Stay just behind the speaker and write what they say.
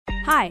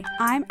Hi,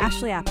 I'm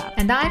Ashley Appap.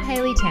 And I'm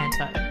Hayley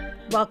Tanto.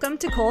 Welcome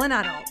to Call an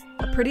Adult,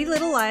 a Pretty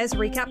Little Liars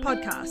recap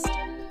podcast.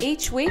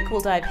 Each week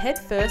we'll dive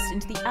headfirst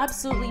into the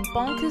absolutely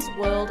bonkers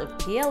world of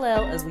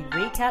PLL as we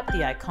recap the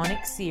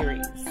iconic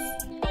series.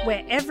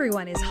 Where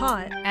everyone is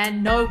hot.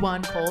 And no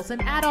one calls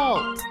an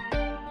adult.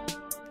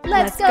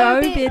 Let's go,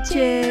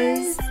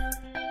 bitches!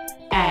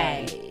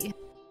 A.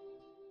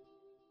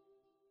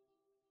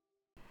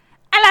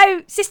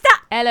 Hello, sister!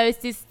 Hello,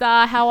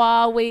 sister. How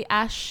are we?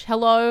 Ash,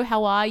 hello.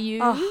 How are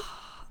you?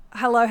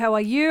 Hello, how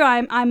are you?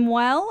 I'm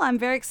well. I'm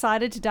very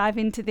excited to dive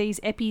into these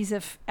epis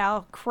of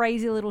our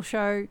crazy little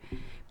show,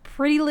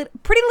 Pretty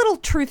Little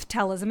Truth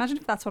Tellers. Imagine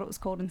if that's what it was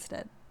called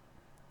instead.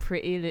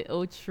 Pretty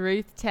Little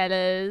Truth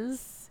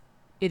Tellers.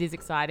 It is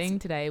exciting.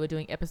 Today we're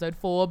doing episode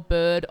 4,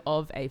 Bird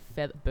of a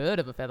Feather. Bird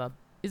of a Feather.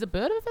 Is it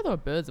Bird of a Feather or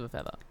Birds of a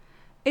Feather?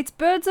 It's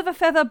Birds of a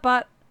Feather,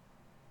 but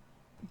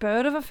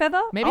Bird of a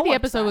Feather? Maybe the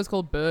episode was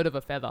called Bird of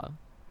a Feather.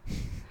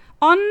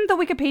 On the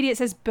Wikipedia it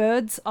says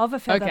Birds of a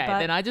Feather. Okay, but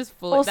then I just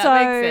also,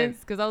 that makes sense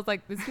because I was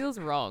like, this feels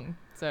wrong.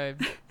 So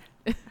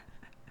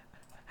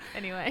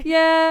anyway,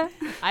 yeah,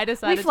 I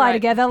decided we fly to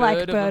together like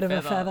Bird Bird of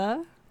a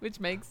Feather, which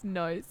makes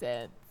no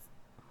sense.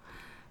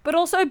 But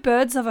also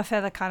Birds of a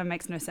Feather kind of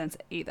makes no sense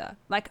either.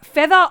 Like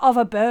feather of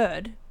a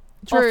bird.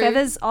 True. Or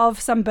feathers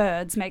of some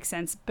birds makes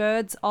sense.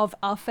 Birds of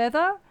a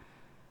feather.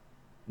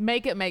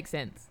 Make it make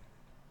sense.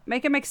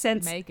 Make it make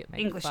sense. Make it make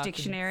English fucking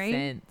dictionary.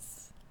 sense.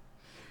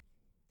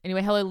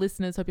 Anyway, hello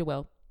listeners. Hope you're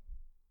well.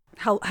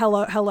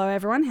 Hello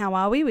everyone. How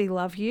are we? We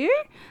love you.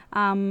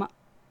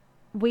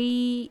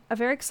 We are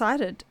very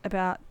excited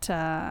about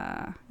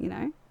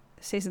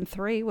season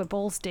 3. We're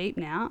balls deep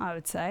now, I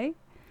would say.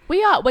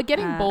 We are. We're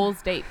getting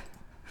balls deep.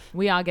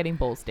 We are getting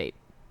balls deep.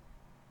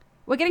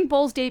 We're getting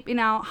balls deep in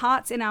our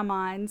hearts, in our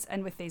minds,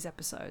 and with these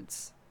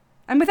episodes.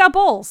 And with our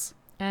balls.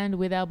 And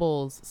with our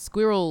balls.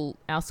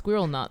 Our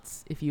squirrel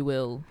nuts, if you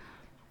will.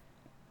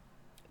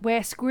 We're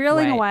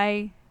squirreling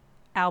away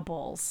our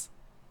balls.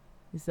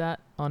 Is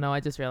that? Oh no, I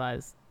just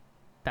realized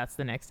that's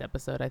the next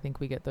episode. I think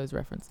we get those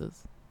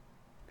references.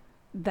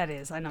 That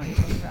is. I know what you're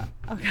talking about.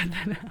 I'll get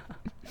that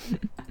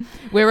out.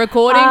 We're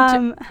recording.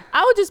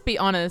 I will just be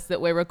honest that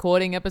we're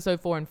recording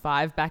episode 4 and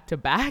 5 back to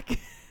back.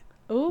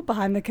 Oh,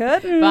 behind the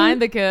curtain. Behind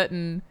the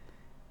curtain.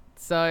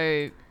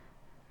 So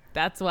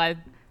that's why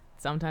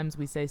sometimes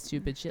we say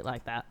stupid shit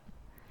like that.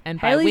 And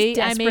by Hayley's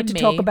desperate to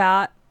talk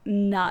about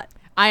nut.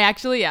 I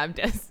actually am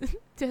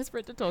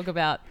desperate to talk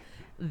about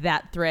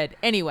that thread.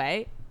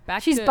 Anyway,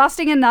 she's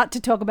busting a nut to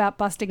talk about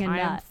busting a nut. I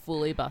am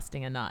fully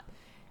busting a nut.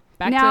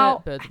 Back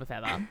to Birds of a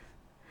Feather.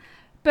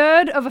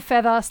 Bird of a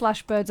Feather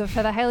 / Birds of a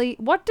Feather. Hayley,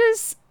 what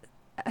does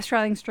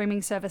Australian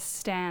streaming service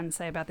Stan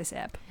say about this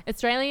ep?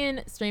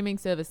 Australian streaming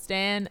service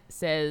Stan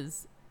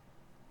says,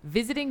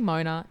 visiting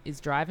Mona is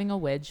driving a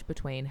wedge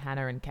between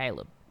Hannah and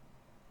Caleb.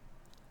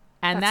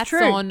 And that's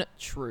true. on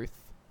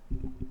Truth.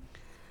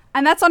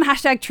 And that's on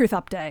 #Truth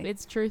Update.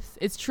 It's Truth.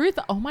 It's Truth.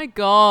 Oh my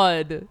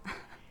God.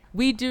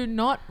 We do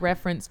not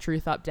reference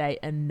Truth Update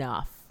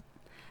enough.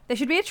 There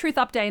should be a Truth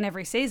Update in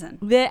every season.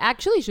 There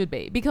actually should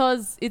be,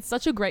 because it's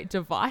such a great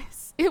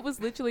device. It was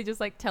literally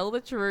just like, tell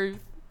the truth.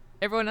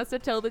 Everyone has to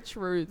tell the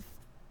truth.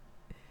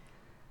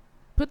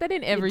 Put that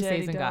in every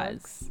season,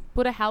 guys.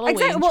 Put a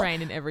Halloween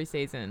train in every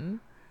season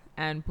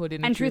and put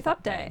in a Truth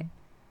Update.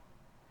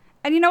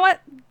 And you know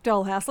what?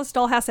 Dollhouse. Let's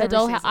Dollhouse every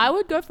season. I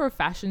would go for a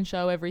fashion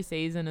show every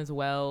season as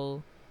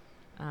well.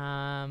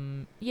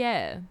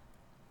 Yeah.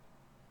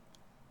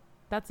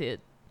 That's it.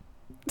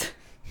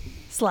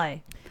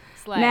 Slay.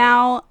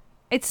 Now,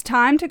 it's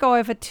time to go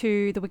over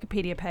to the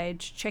Wikipedia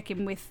page, check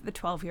in with the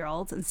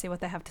 12-year-olds and see what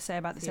they have to say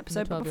about this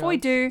episode. But before we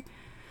do,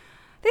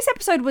 this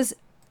episode was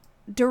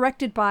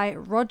directed by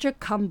Roger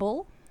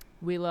Kumble.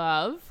 We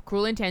love.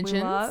 Cruel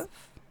Intentions.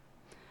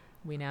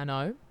 We now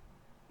know.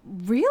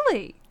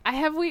 Really?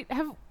 Haven't we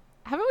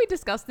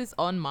discussed this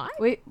on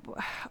mic?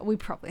 We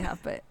probably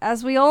have, but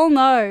as we all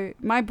know,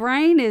 my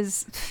brain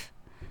is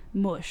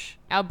mush.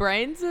 Our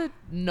brains are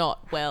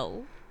not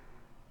well.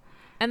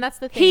 And that's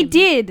the thing. He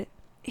did.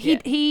 He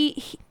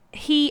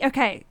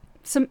okay.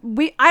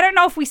 I don't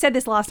know if we said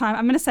this last time.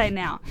 I'm going to say it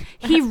now.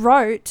 He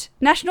wrote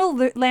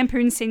National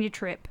Lampoon Senior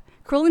Trip,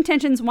 Cruel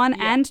Intentions 1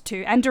 and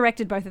 2, and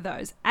directed both of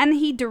those. And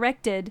he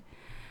directed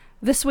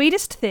The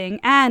Sweetest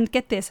Thing and,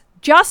 get this,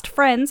 Just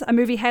Friends, a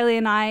movie Hayley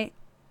and I,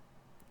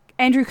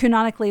 Andrew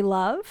canonically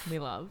love. We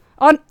love.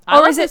 I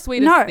love The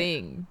Sweetest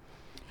Thing.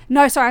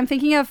 No, sorry. I'm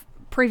thinking of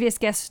previous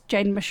guest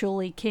Jaden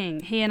Mashuli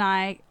King. He and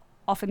I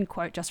often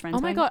quote Just Friends.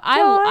 Oh my God.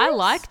 I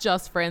like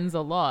Just Friends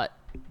a lot.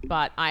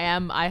 But I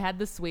had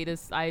The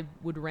Sweetest, I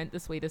would rent The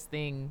Sweetest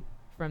Thing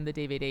from the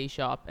DVD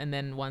shop, and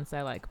then once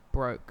I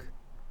broke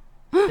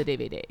the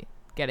DVD,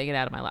 getting it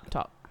out of my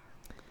laptop.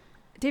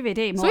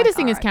 DVD, more Sweetest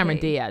Thing is RIP. Cameron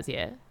Diaz,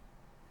 yeah?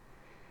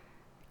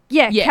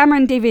 Yeah,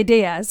 Cameron D.V.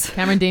 Diaz.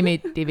 Cameron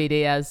D.V.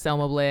 Diaz,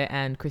 Selma Blair,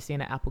 and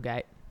Christina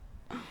Applegate.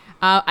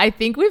 I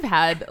think we've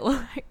had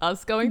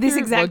us going this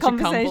through exact Roger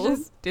conversation.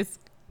 Kumble's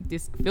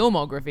disc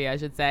filmography, I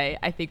should say.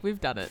 I think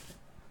we've done it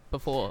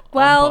before.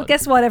 Well,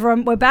 guess what,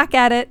 everyone? We're back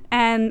at it,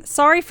 and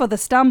sorry for the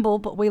stumble,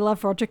 but we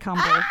love Roger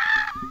Kumble.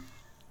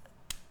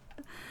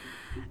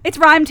 It's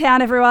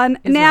Rhymetown, everyone.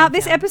 It's Now, Rhymetown.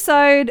 this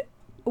episode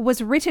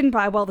was written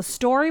by, the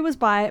story was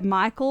by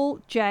Michael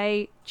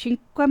J.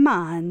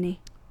 Cinquemani.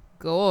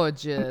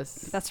 Gorgeous.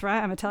 That's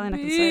right. I'm Italian. I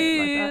can say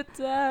it like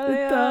that.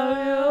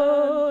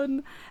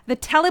 Italian. The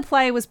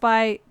teleplay was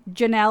by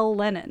Janelle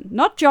Lennon.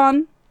 Not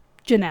John,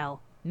 Janelle.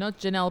 Not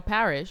Janelle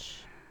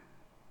Parrish.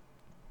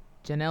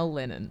 Janelle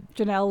Lennon.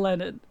 Janelle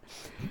Lennon.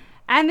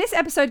 And this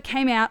episode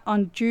came out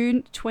on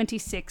June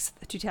 26th,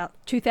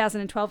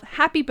 2012.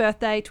 Happy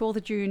birthday to all the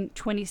June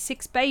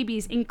 26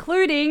 babies,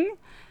 including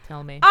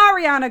Tell me.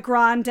 Ariana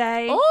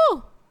Grande.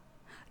 Oh!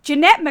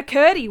 Jeanette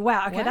McCurdy.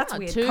 Wow, okay, Wow, that's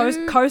weird.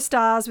 two-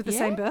 Co-stars with the Yeah?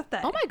 same birthday.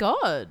 Oh my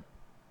god.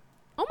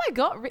 Oh my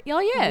god. Oh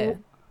yeah. Wow.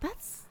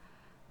 That's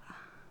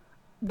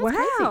wow.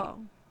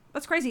 crazy.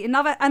 That's crazy.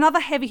 Another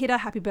heavy hitter.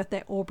 Happy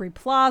birthday, Aubrey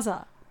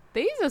Plaza.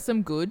 these are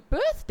some good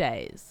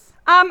birthdays.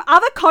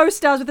 Other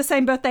co-stars with the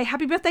same birthday.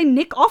 Happy birthday,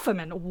 Nick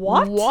Offerman.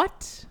 What?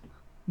 What?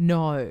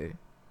 No.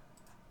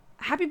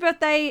 Happy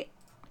birthday,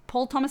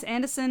 Paul Thomas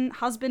Anderson,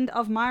 husband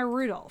of Maya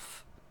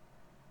Rudolph.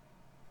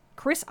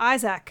 Chris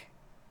Isaac.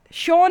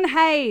 Sean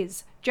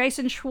Hayes.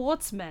 Jason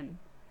Schwartzman.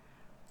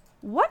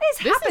 What is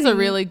This happening? is a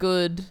really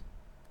good.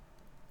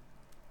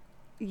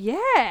 Yeah.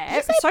 Did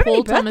you say So Paul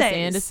many Thomas birthdays.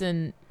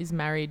 Anderson is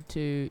married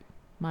to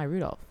Maya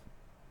Rudolph.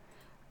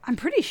 I'm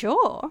pretty sure.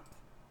 Oh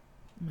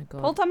my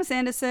god. Paul Thomas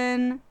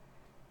Anderson.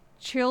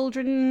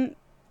 Children.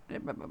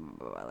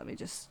 Let me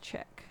just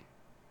check.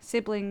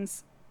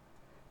 Siblings.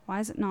 Why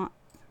is it not?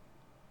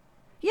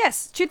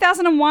 Yes,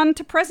 2001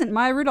 to present,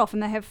 Maya Rudolph,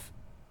 and they have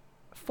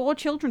 4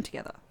 children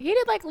together. He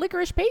did like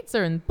Licorice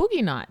Pizza and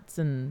Boogie Nights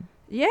and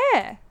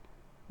Yeah.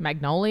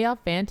 Magnolia,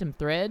 Phantom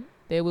Thread,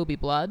 There Will Be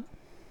Blood.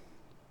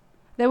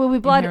 There Will Be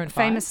Blood, Inherent Vice.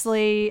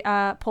 famously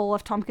Paul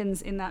F.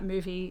 Tompkins in that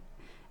movie,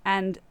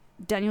 and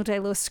Daniel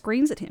Day-Lewis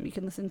screams at him. You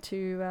can listen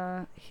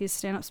to his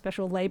stand-up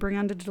special, Labouring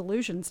Under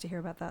Delusions, to hear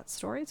about that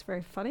story. It's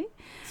very funny.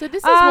 So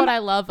this is what I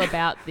love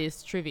about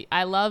this trivia.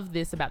 I love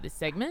this about this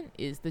segment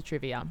is the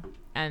trivia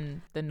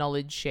and the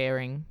knowledge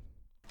sharing.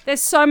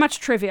 There's so much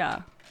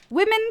trivia.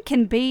 Women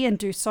can be and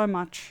do so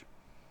much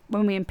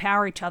when we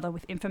empower each other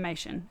with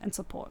information and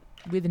support.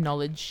 With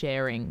knowledge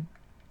sharing.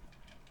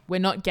 We're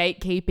not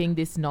gatekeeping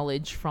this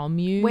knowledge from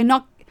you. We're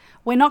not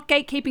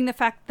gatekeeping the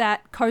fact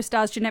that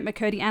co-stars Jeanette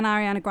McCurdy and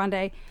Ariana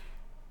Grande,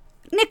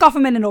 Nick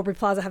Offerman and Aubrey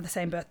Plaza have the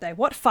same birthday.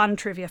 What fun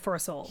trivia for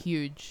us all.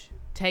 Huge.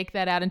 Take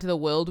that out into the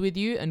world with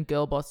you and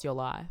girl boss your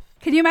life.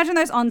 Can you imagine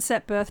those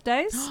on-set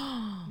birthdays?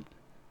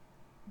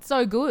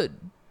 So good.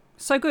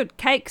 So good.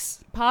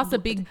 Cakes. Pass a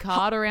big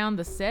card around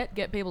the set,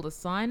 get people to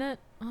sign it.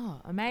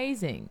 Oh,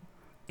 amazing.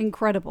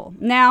 Incredible.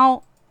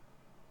 Now,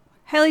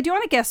 Hayley, do you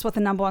want to guess what the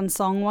number 1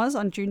 song was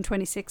on June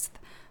 26th,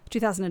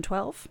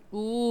 2012?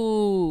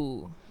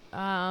 Ooh.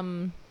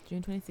 June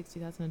 26,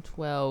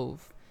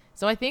 2012.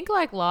 So I think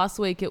like last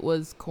week it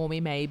was Call Me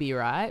Maybe,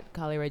 right?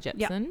 Carly Rae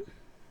Jepsen. Yep.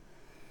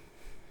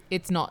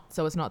 It's not.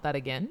 So it's not that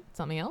again.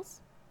 Something else?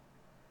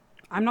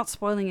 I'm not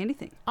spoiling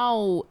anything.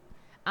 Oh,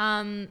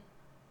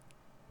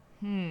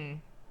 You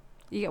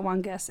get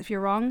one guess. If you're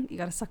wrong, you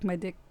got to suck my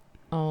dick.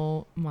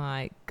 oh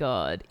my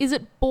God. Is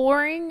it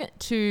boring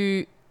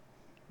to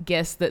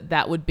guess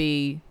that would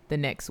be the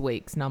next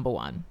week's number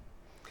 1?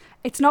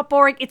 It's not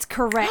boring. It's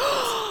correct.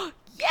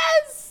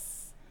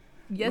 Yes!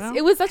 Yes, Well,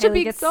 it was such Hayley a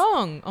big gets-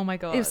 song. Oh my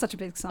God. It was such a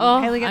big song.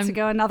 Oh, Hayley gets to I'm-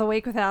 go another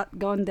week without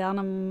going down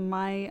on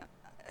my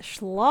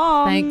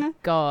schlong.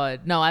 Thank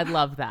God. No, I'd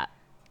love that.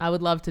 I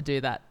would love to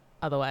do that.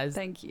 Otherwise,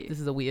 Thank you. this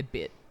is a weird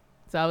bit.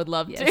 So I would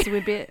love Yeah, to. it's a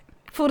weird bit.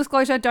 Full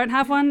disclosure, don't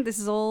have one. This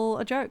is all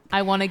a joke.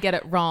 I want to get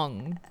it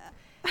wrong.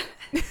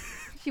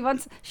 She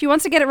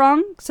wants to get it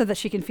wrong so that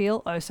she can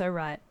feel oh so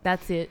right.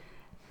 That's it.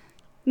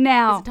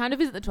 Now, Is it time to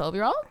visit the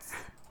 12-year-olds?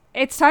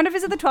 it's time to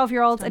visit the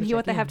 12-year-olds Time and to hear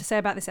what check they have in. to say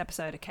about this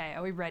episode. Okay,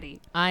 are we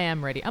ready? I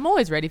am ready. I'm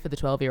always ready for the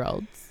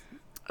 12-year-olds.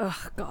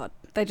 Oh, God.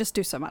 They just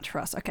do so much for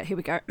us. Okay, here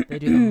we go. They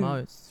do the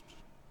most.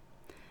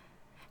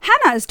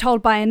 Hannah is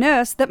told by a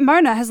nurse that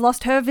Mona has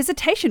lost her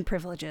visitation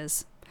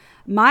privileges.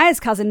 Maya's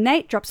cousin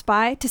Nate drops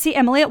by to see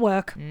Emily at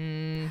work.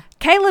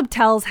 Caleb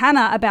tells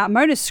Hannah about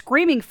Mona's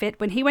screaming fit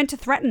when he went to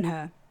threaten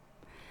her.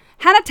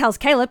 Hannah tells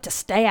Caleb to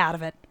stay out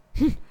of it.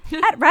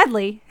 At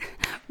Radley,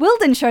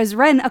 Wilden shows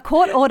Ren a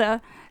court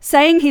order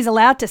saying he's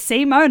allowed to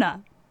see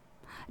Mona.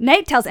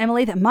 Nate tells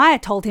Emily that Maya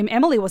told him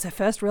Emily was her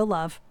first real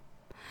love.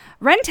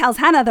 Ren tells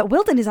Hannah that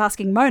Wilden is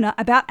asking Mona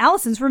about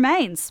Allison's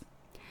remains.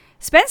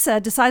 Spencer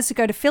decides to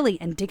go to Philly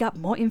and dig up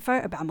more info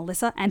about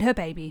Melissa and her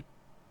baby.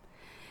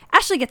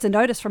 Ashley gets a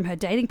notice from her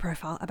dating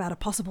profile about a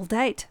possible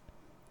date.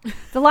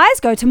 The Liars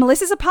go to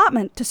Melissa's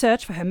apartment to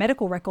search for her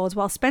medical records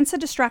while Spencer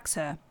distracts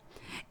her.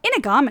 In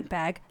a garment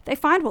bag, they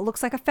find what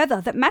looks like a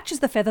feather that matches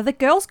the feather the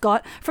girls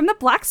got from the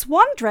black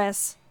swan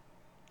dress.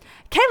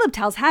 Caleb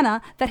tells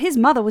Hannah that his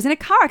mother was in a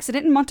car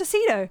accident in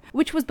Montecito,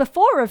 which was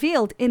before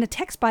revealed in a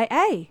text by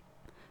A.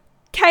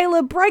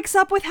 Caleb breaks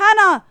up with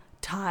Hannah,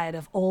 tired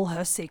of all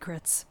her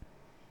secrets.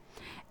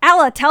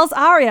 Ella tells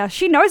Arya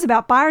she knows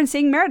about Byron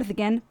seeing Meredith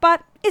again,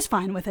 but is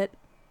fine with it.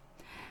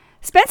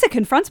 Spencer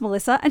confronts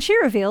Melissa and she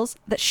reveals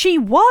that she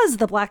was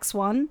the Black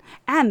Swan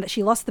and that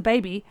she lost the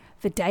baby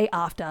the day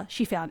after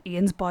she found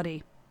Ian's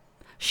body.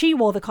 She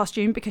wore the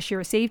costume because she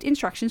received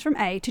instructions from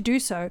A to do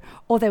so,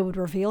 or they would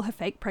reveal her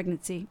fake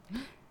pregnancy.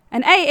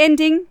 An A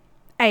ending.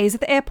 A is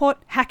at the airport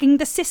hacking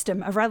the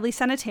system of Radley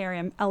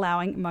Sanitarium,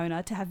 allowing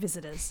Mona to have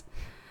visitors.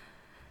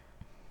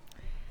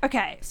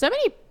 Okay. So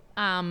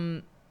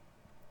many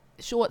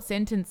short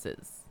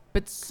sentences,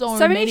 but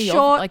so many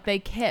short, like they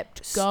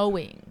kept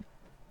going.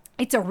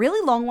 It's a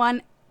really long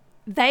one.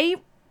 They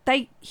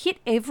hit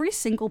every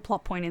single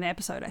plot point in the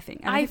episode, I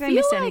think. I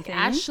feel like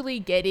Ashley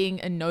getting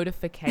a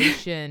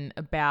notification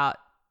about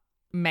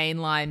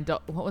Mainline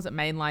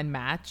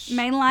Match?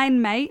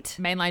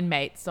 Mainline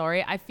Mate,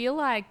 sorry. I feel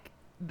like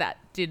that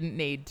didn't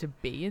need to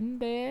be in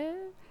there.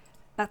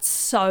 That's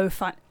so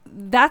fun.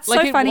 That's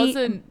like, so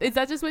funny. Is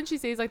that just when she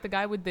sees like the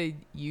guy with the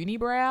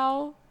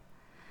unibrow?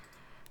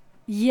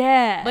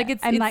 Yeah. Like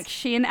it's like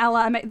she and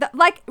Ella,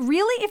 like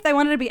really, if they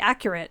wanted to be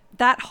accurate,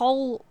 that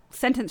whole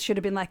sentence should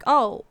have been like,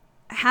 oh,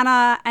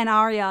 Hannah and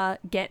Arya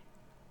get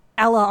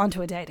Ella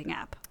onto a dating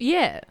app.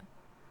 Yeah.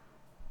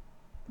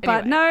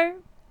 But no.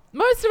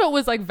 Most of it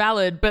was like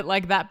valid, but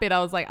like that bit I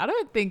was like, I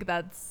don't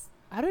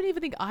even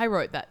think I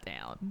wrote that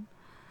down.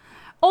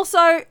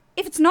 Also,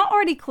 if it's not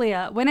already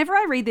clear, whenever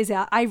I read these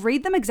out, I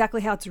read them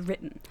exactly how it's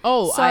written.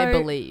 Oh, so, I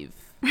believe.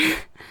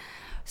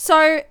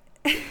 So,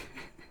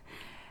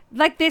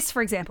 like this,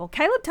 for example,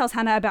 Caleb tells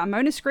Hannah about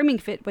Mona's screaming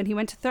fit when he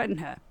went to threaten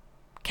her.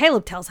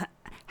 Hannah tells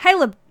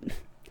Caleb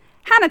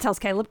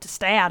to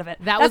stay out of it.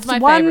 That's my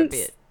favourite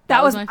bit.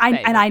 That was my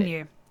favorite and I bit.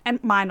 knew.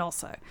 And mine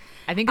also.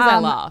 I think because I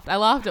laughed. I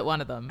laughed at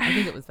one of them. I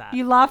think it was that.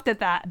 You laughed at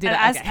that. Did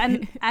I?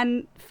 Okay.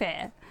 And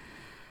fair.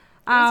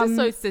 It's just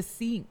so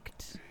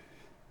succinct.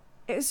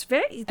 It was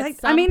very...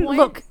 point,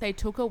 look... They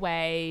took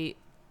away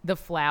the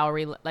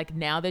flowery... Like,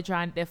 now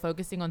they're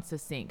focusing on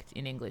succinct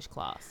in English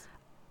class.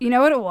 You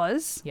know what it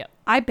was? Yep.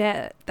 I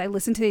bet they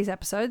listened to these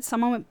episodes.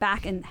 Someone went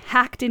back and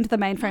hacked into the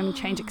mainframe and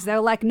changed it because they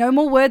were like, no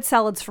more word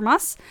salads from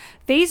us.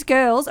 These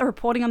girls are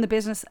reporting on the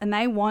business and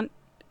they want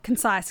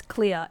concise,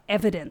 clear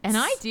evidence. And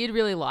I did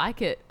really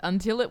like it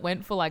until it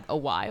went for like a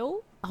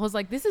while. I was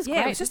like, this is great.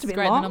 It was just a bit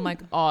great. long. And then I'm like,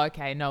 oh,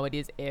 okay, no, it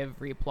is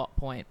every plot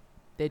point.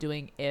 They're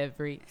doing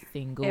every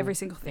single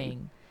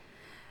thing.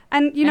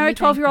 And,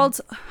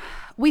 12-year-olds,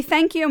 we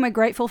thank you and we're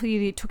grateful for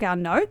you took our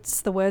notes.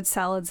 The word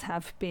salads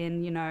have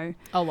been,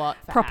 a lot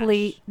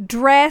properly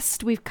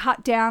dressed. We've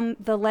cut down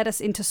the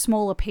lettuce into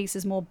smaller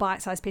pieces, more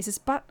bite-sized pieces,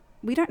 but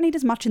we don't need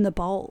as much in the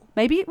bowl.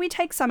 Maybe we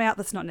take some out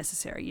that's not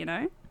necessary,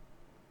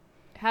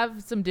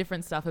 Have some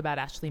different stuff about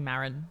Ashley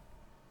Marin.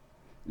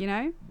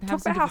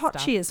 Talk about how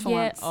hot she is for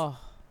once. Oh.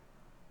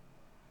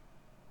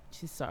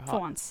 She's so hot. For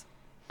once.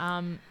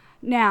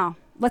 Now,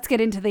 let's get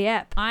into the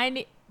ep.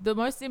 The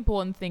most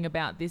important thing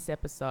about this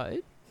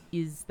episode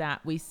is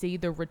that we see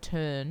the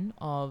return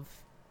of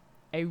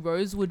a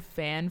Rosewood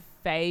fan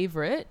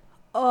favourite,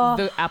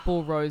 the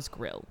Apple Rose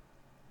Grill.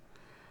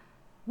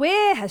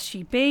 Where has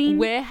she been?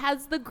 Where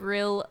has the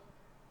grill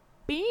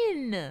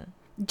been?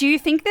 Do you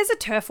think there's a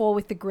turf war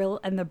with the grill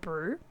and the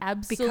brew?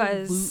 Absolutely.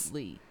 Because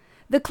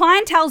the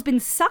clientele's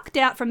been sucked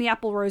out from the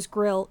Apple Rose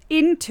Grill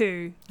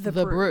into the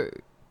brew.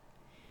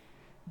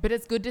 But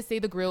it's good to see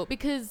the grill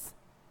because,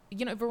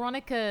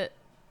 Veronica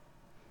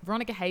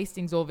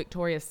Hastings or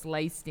Victoria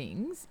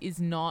Slastings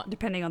is not...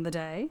 Depending on the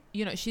day.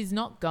 She's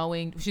not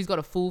going... She's got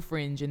a full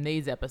fringe in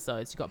these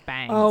episodes. She's got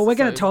bangs. Oh, we're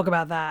going to talk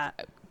about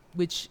that.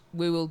 Which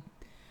we will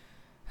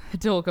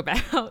talk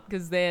about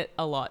because they're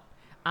a lot.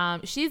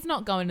 She's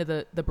not going to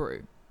the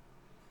brew.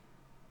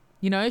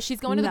 She's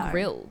going to the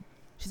grill.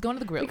 She's going to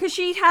the grill. Because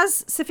she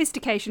has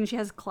sophistication. She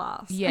has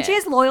class. Yeah. And she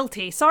has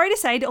loyalty. Sorry to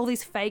say to all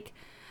these fake...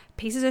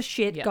 pieces of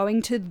shit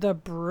going to the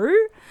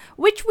brew,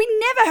 which we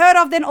never heard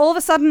of. Then all of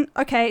a sudden,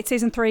 okay, it's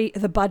season 3,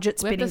 the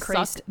budget's been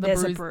increased.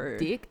 There's a brew.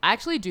 Dick. I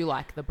actually do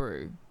like the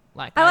brew.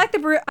 I like the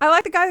brew. I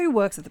like the guy who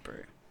works at the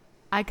brew.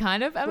 I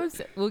kind of am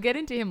we'll get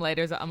into him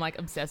later. So I'm like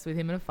obsessed with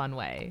him in a fun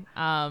way.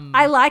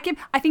 I like him.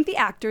 I think the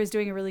actor is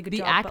doing a really good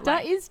job. The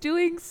actor is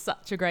doing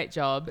such a great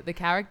job. The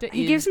character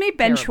he gives me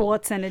Ben terrible.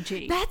 Schwartz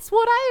energy. That's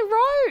what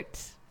I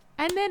wrote.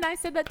 And then I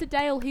said that to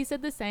Dale. He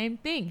said the same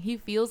thing. He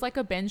feels like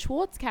a Ben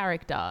Schwartz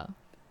character.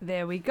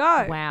 There we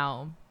go.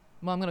 Wow.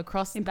 Well, I'm going to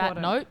cross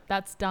that note.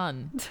 That's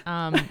done.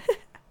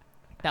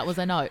 That was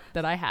a note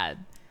that I had.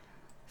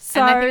 So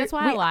and I think that's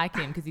why I like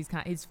him because he's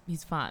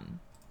fun.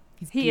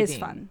 He is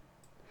fun.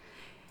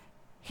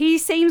 He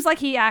seems like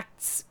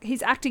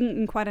he's acting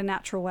in quite a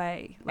natural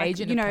way. Like,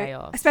 Agent of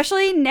Chaos.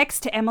 Especially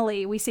next to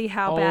Emily, we see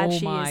how bad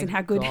she is and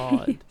how good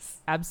he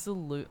is.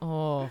 Absolute.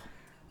 Oh.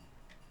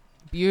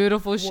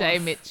 Beautiful Shay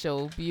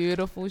Mitchell.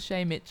 Beautiful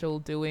Shay Mitchell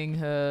doing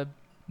her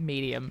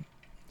medium.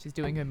 She's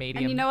doing her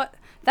medium. And you know what?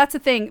 That's the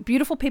thing.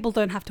 Beautiful people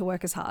don't have to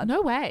work as hard.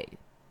 No way.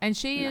 And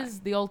she is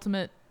the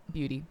ultimate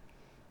beauty.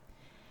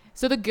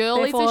 So the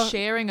girlies are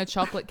sharing a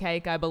chocolate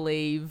cake, I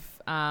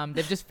believe.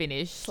 They've just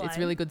finished. Slime. It's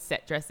really good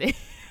set dressing.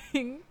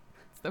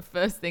 It's the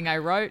first thing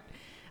I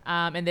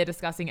And they're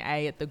discussing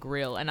A at the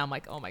grill. And I'm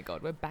like, oh my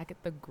God, we're back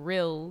at the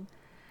grill.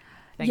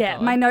 Thank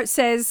God. My note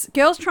says,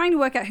 girls trying to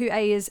work out who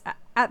A is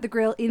at the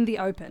grill in the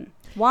open.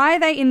 Why are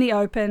they in the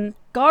open?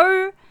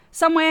 Go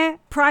somewhere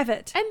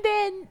private. And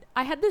then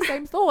I had the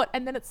same thought,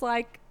 and then it's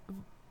like,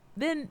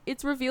 then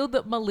it's revealed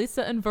that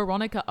Melissa and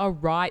Veronica are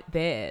right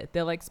there.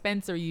 They're like,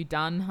 Spencer, are you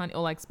done, honey?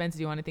 Or like, Spencer,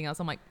 do you want anything else?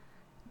 I'm like,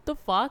 the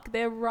fuck?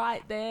 They're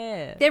right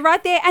there. They're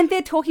right there, and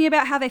they're talking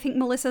about how they think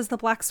Melissa's the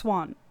Black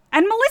Swan.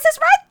 And Melissa's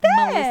right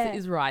there. Melissa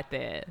is right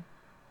there.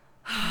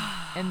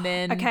 And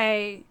then...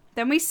 Okay,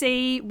 then we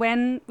see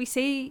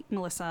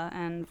Melissa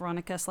and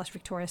Veronica /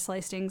 Victoria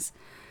Slastings.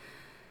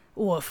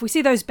 Oof, we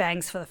see those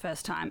bangs for the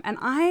first time. And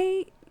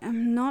I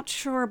am not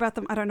sure about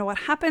them. I don't know what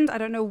happened. I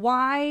don't know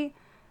why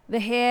the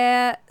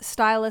hair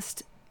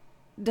stylist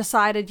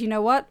decided, you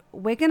know what?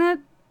 We're going to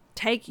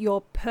take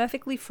your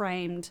perfectly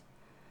framed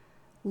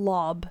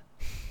lob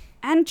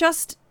and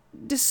just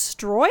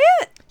destroy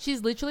it.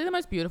 She's literally the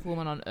most beautiful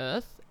woman on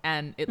earth,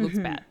 and it looks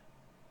bad.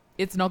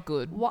 It's not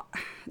good. What?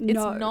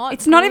 No,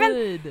 it's not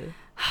even.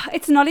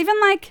 It's not even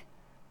like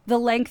the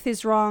length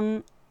is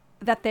wrong,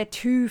 that they're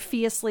too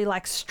fiercely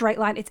like straight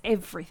line. It's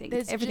everything.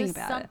 There's it's everything just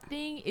about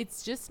something, it.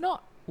 It's just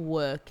not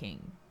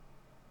working.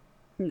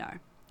 No.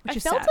 I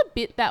felt a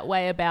bit that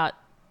way about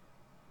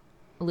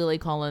Lily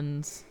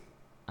Collins'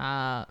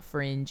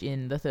 fringe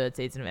in the 3rd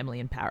season of Emily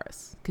in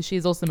Paris, because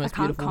she's also the most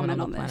beautiful woman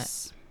on the planet.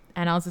 This.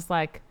 And I was just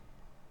like,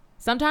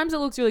 sometimes it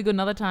looks really good,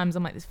 and other times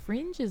I'm like, this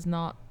fringe is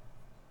not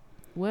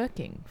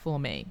working for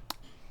me.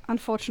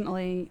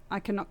 Unfortunately, I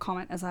cannot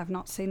comment as I've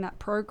not seen that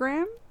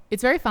program.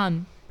 It's very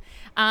fun.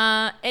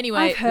 Anyway,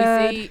 I've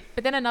heard. We see,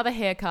 but then another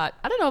haircut.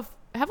 I don't know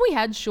have we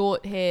had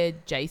short hair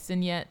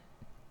Jason yet?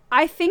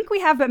 I think we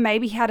have, but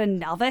maybe he had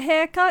another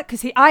haircut,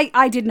 because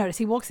I did notice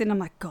he walks in. I'm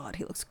like, God,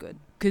 he looks good.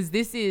 Because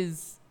this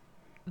is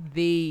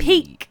the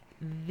peak,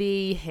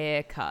 the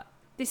haircut.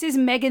 This is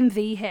Megan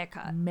the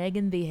haircut.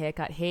 Megan the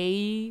haircut.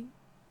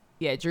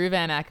 Drew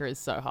Van Acker is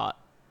so hot.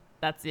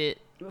 That's it.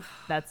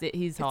 That's it.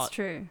 He's hot. It's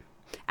true.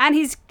 And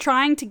he's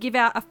trying to give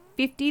out a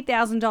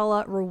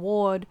 $50,000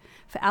 reward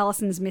for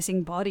Alison's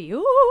missing body.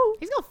 Ooh.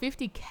 He's got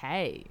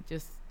 $50K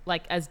just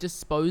like as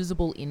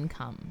disposable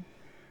income.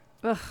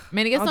 Ugh, I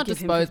mean, I guess not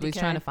disposable. He's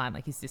trying to find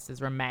like his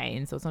sister's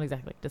remains, so it's not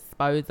exactly like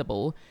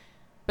disposable,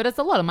 but it's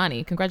a lot of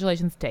money.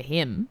 Congratulations to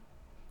him.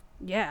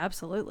 Yeah,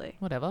 absolutely.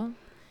 Whatever.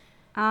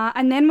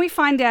 And then we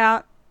find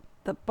out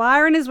that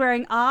Byron is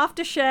wearing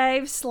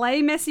aftershave.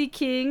 Slay Messy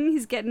King.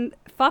 He's getting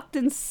fucked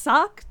and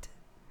sucked.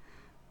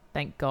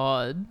 Thank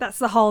God. That's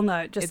the whole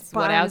note. Just it's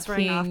Byron what our is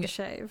wearing king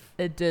aftershave.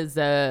 It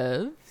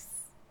deserves.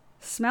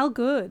 Smell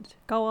good.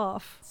 Go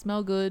off.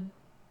 Smell good.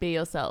 Be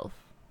yourself.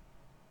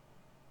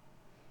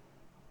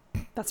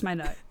 That's my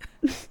note.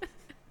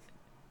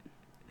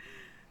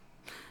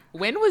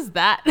 When was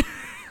that?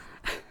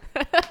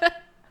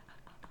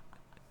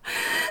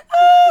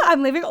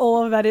 I'm leaving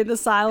all of that in the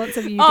silence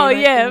of you. Oh, like,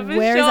 yeah, for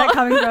where sure. is that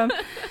coming from?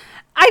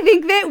 I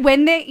think that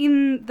when they're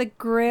in the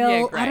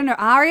grill, Yeah, I don't know,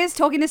 Arya's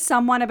talking to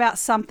someone about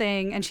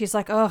something, and she's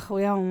like, oh,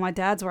 well, my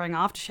dad's wearing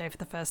aftershave for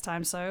the first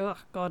time, so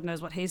God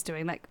knows what he's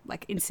doing,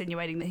 like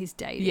insinuating that he's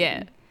dating.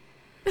 Yeah.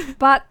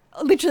 But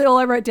literally all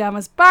I wrote down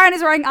was, Byron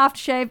is wearing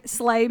aftershave,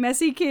 slay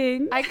Messy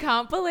King. I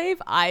can't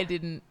believe I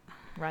didn't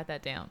write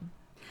that down.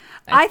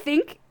 I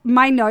think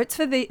my notes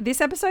for this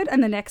episode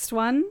and the next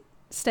one,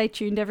 stay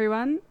tuned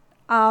everyone,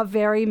 are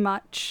very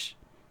much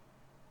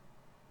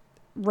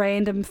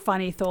random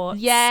funny thoughts.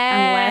 Yay!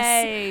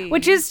 And less,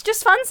 which is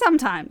just fun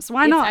sometimes.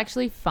 Why not? It's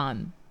actually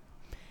fun.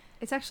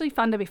 It's actually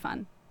fun to be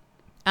fun.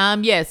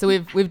 So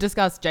we've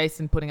discussed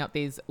Jason putting up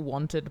these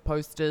wanted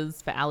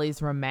posters for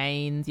Ali's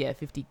remains. Yeah,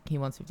 50. He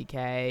wants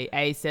 50K.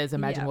 A says,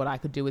 imagine what I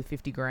could do with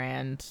 50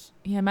 grand.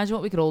 Yeah, imagine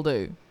what we could all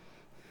do.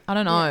 I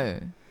don't know. Yeah.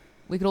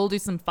 We could all do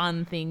some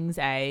fun things,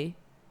 A.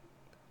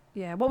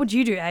 Yeah, what would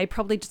you do, A?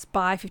 Probably just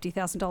buy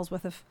 $50,000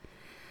 worth of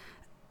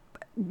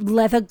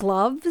leather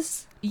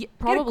gloves. Yeah,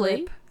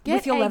 probably. Get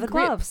with your leather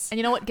grip. gloves. And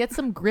you know what? Get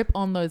some grip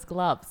on those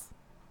gloves.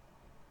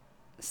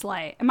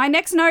 Slay. And my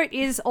next note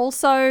is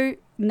also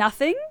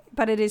nothing,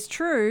 but it is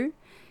true.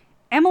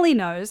 Emily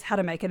knows how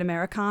to make an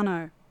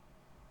Americano.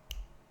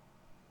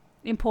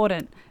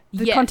 Important.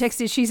 The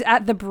context is she's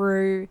at the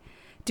brew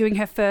doing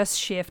her first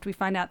shift. We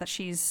find out that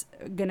she's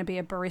going to be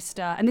a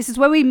barista. And this is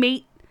where we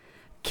meet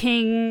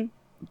King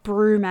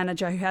brew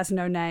manager, who has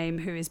no name,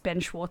 who is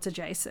Ben Schwartz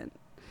adjacent.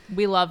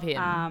 We love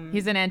him.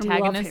 He's an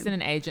antagonist and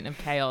an agent of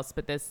chaos,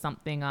 but there's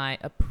something I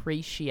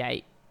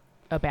appreciate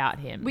about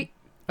him.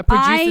 A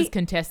producer's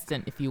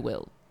contestant, if you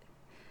will.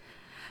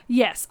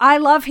 Yes, I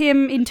love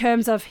him in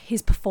terms of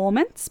his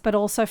performance, but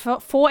also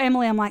for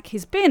Emily, I'm like,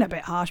 he's been a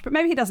bit harsh, but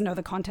maybe he doesn't know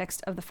the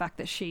context of the fact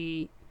that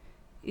she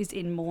is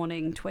in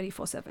mourning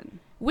 24/7.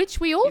 Which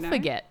we all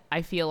forget,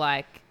 I feel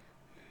like.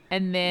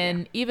 And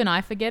then even I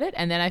forget it,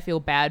 and then I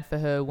feel bad for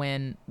her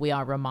when we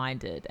are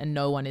reminded and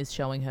no one is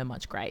showing her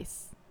much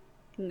grace.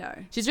 No.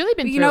 She's really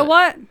been through it. You know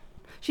what?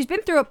 She's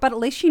been through it, but at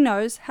least she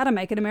knows how to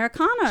make an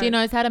Americano. She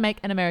knows how to make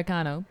an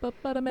Americano.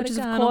 Which is,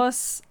 of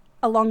course,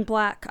 a long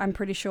black, I'm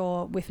pretty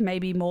sure, with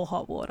maybe more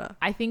hot water.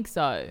 I think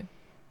so.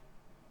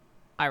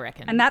 I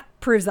reckon. And that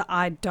proves that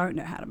I don't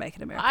know how to make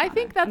an Americano. I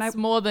think that's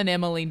more than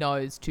Emily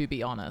knows, to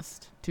be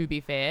honest. To be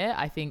fair,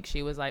 I think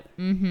she was like,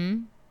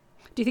 mm-hmm.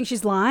 Do you think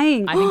she's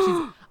lying?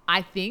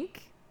 I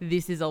think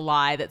this is a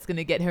lie that's going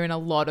to get her in a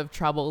lot of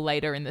trouble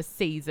later in the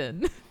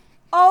season.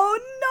 Oh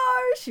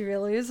no, she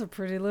really is a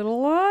pretty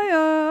little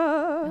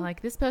liar.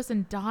 Like, this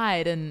person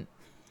died and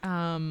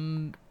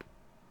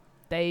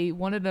they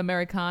wanted an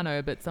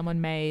Americano, but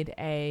someone made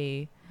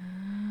a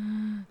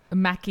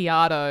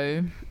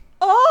macchiato.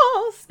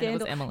 Oh,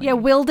 scandal. Emily. Yeah,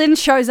 Wilden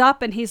shows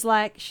up and she's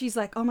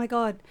like, oh my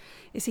God,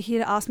 is he here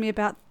to ask me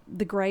about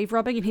the grave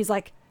robbing? And he's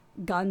like,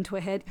 gun to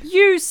her head.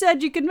 You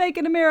said you could make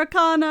an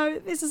Americano.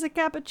 This is a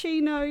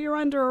cappuccino. You're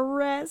under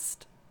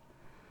arrest.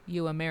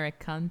 You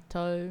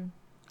Americanto.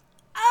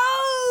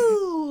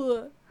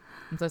 Oh!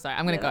 I'm so sorry.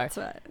 I'm going to go. That's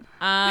right.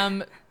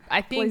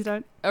 I think Please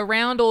don't.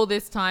 Around all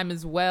this time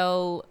as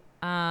well,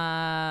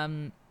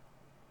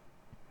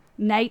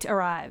 Nate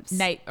arrives.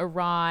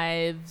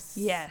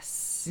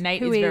 Yes.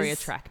 Nate is very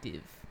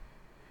attractive.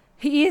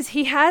 He is.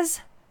 He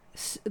has,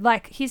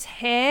 like, his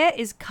hair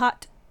is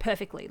cut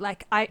perfectly.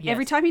 Like,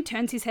 every time he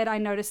turns his head, I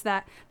notice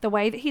that the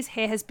way that his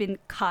hair has been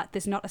cut,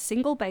 there's not a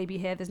single baby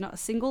hair. There's not a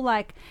single,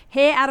 like,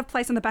 hair out of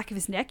place on the back of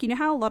his neck. You know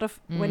how a lot of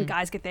when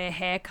guys get their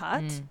hair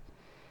cut,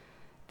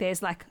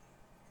 there's, like,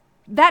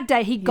 that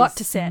day he got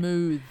to set.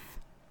 Smooth.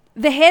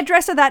 The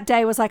hairdresser that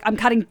day was like, I'm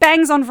cutting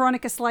bangs on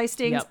Veronica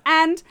Slastings. Yep.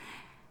 And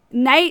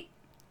Nate,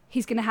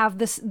 he's going to have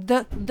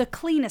the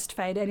cleanest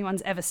fade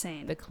anyone's ever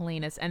seen. The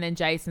cleanest. And then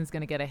Jason's going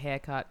to get a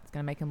haircut. It's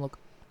going to make him look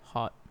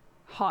hot.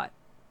 Hot.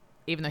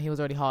 Even though he was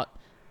already hot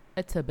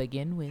to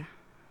begin with.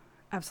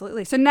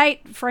 Absolutely. So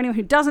Nate, for anyone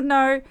who doesn't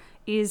know,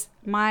 is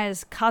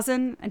Maya's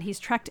cousin, and he's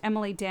tracked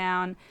Emily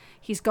down.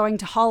 He's going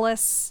to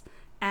Hollis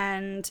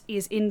and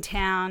is in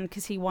town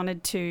because he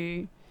wanted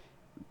to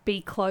be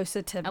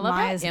closer to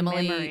Maya's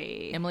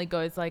memory. Emily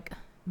goes like,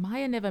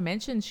 Maya never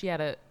mentioned she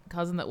had a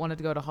cousin that wanted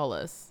to go to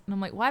Hollis. And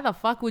I'm like, why the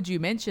fuck would you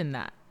mention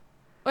that?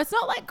 Well, it's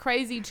not like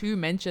crazy to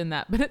mention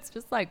that, but it's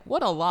just like,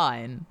 what a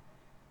line.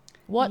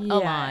 What a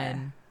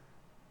line.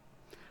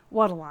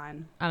 What a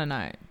line. I don't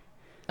know.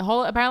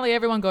 Apparently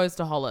everyone goes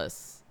to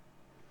Hollis.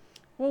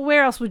 Well,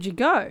 where else would you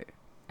go?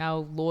 Our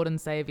Lord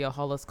and Savior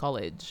Hollis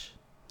College.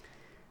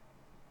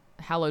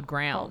 Hallowed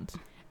ground.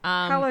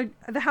 The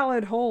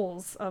hallowed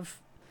halls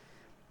of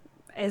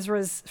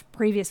Ezra's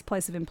previous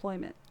place of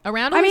employment.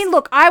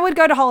 Look, I would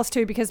go to Hollis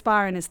too because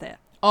Byron is there.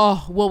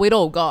 Oh, well, we'd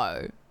all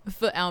go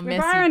for our messy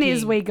Byron king.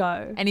 is, we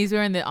go. And he's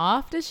wearing the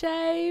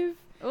aftershave.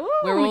 Ooh,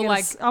 we're all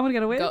like, I want to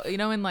get a whiff. you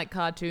know, in like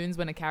cartoons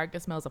when a character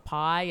smells a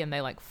pie and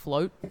they like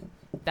float.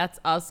 That's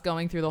us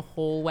going through the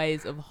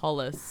hallways of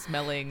Hollis,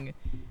 smelling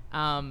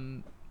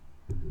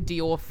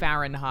Dior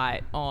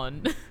Fahrenheit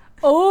on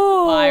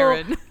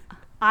Byron.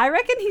 I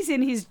reckon he's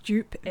in his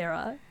dupe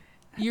era.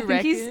 You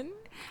reckon? He's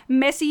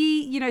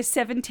messy,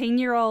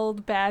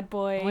 17-year-old bad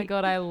boy. Oh my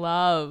God, I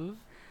love.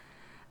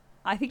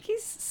 I think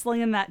he's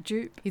slinging that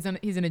dupe. He's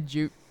in a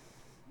dupe.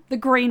 The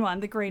green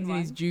one. He's in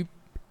his dupe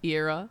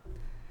era.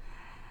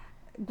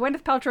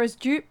 Gwyneth Paltrow's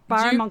dupe,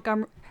 Byron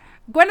Montgomery.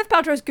 Gwyneth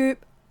Paltrow's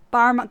goop,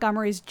 Byron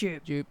Montgomery's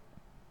dupe.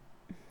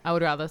 I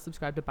would rather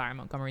subscribe to Byron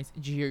Montgomery's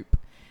dupe.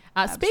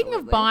 Speaking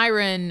of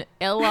Byron,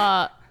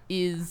 Ella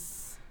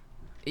is,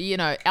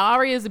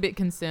 Aria's a bit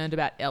concerned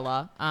about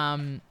Ella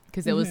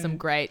because there was some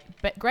great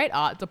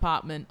art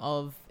department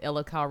of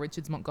Ella Carl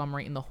Richards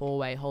Montgomery in the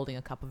hallway holding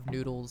a cup of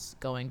noodles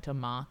going to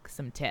mark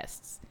some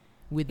tests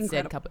with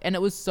said cup. And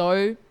it was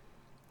so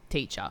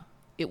teacher.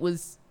 It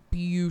was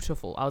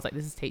beautiful. I was like,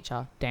 this is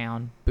teacher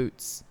down,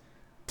 boots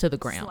to the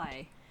ground.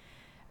 Slay.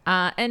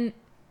 And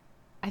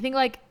I think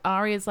like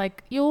Aria's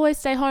like, you always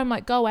stay home,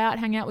 like go out,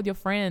 hang out with your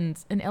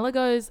friends. And Ella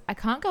goes, I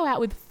can't go out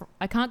with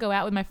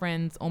my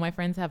friends. All my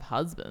friends have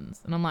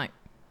husbands. And I'm like,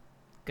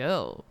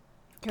 girl,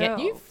 get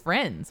you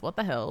friends. What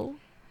the hell?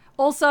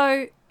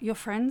 Also, your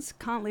friends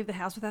can't leave the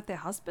house without their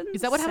husbands.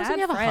 Is that what happens when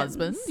you have friends. a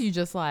husband? You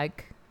just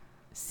like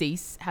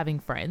cease having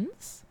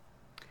friends?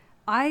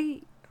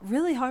 I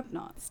really hope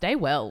not. Stay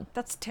well.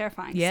 That's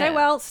terrifying.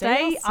 Yeah.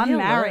 Stay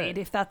unmarried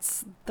if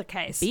that's the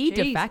case. Be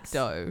de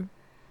facto.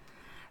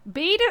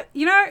 Live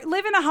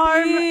in a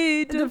home.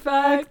 Be de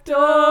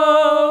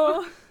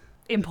facto.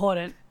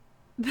 Important.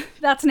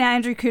 That's now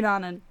Andrew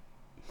Cunanan.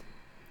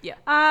 Yeah.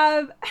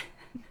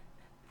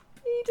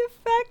 Be de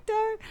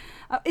facto.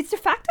 Is de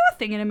facto a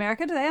thing in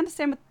America? Do they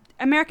understand what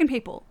American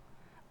people?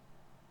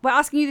 We're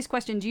asking you this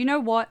question. Do you know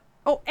what?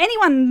 Oh,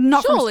 anyone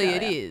not from Australia.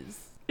 Surely it is.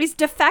 Is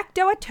de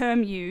facto a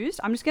term used?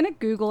 I'm just going to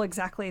Google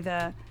exactly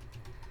the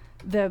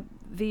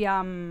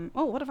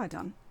what have I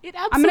done? It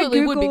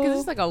absolutely would because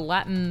it's like a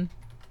Latin.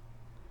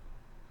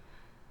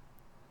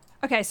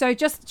 Okay, so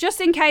just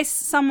in case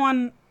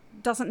someone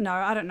doesn't know,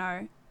 I don't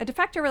know. A de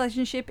facto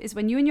relationship is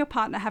when you and your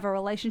partner have a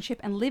relationship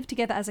and live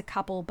together as a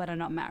couple but are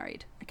not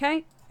married,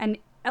 okay? And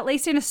at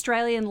least in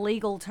Australian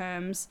legal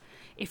terms,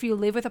 if you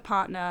live with a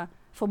partner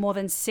for more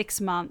than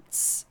 6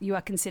 months, you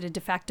are considered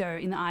de facto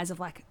in the eyes of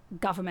like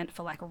government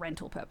for like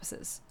rental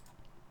purposes.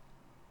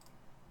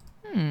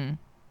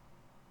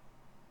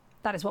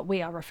 That is what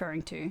we are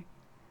referring to.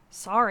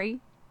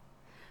 Sorry.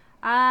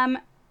 Are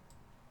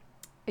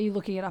you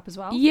looking it up as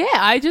well? Yeah,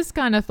 I just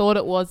kind of thought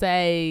it was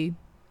a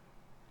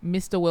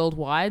Mr.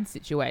 Worldwide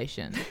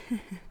situation.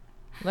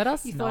 Let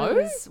us You know. thought it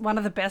was one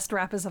of the best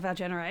rappers of our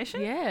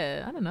generation?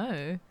 Yeah, I don't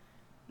know.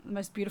 The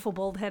most beautiful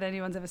bald head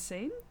anyone's ever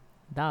seen?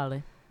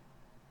 Darling.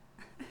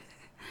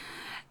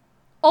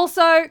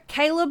 Also,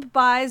 Caleb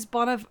buys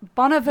Bon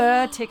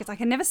Iver tickets. I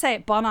can never say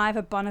it. Bon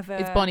Iver, Bon Iver.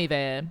 It's Bon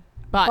Iver.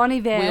 But Bon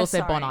Iver, we all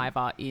said Bon sorry.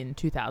 Iver in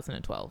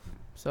 2012.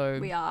 So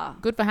We are.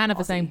 good for Hannah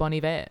for Aussie. saying Bon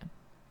Iver.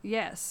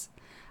 Yes.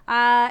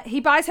 He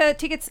buys her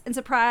tickets and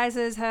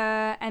surprises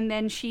her, and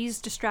then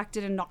she's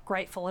distracted and not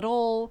grateful at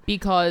all.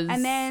 Because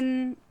And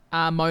then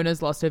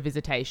Mona's lost her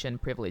visitation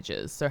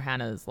privileges. So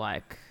Hannah's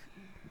like...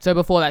 So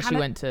before that, she Hannah-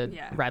 went to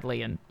yeah.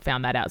 Radley and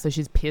found that out. So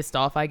she's pissed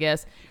off, I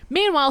guess.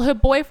 Meanwhile, her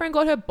boyfriend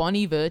got her Bon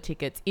Iver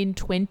tickets in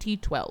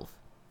 2012,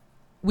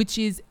 which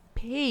is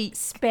peak.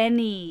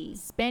 Spenny.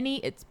 Spenny,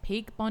 it's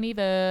peak Bon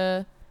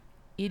Iver.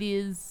 It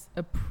is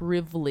a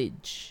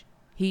privilege.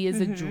 He is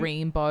a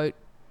dreamboat.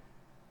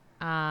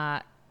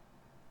 Hannah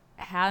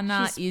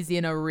is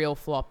in a real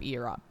flop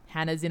era.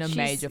 Hannah's in a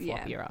major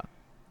flop era.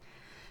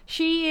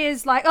 She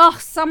is like, oh,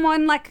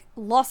 someone like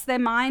lost their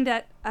mind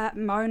at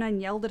Mona and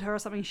yelled at her or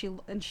something.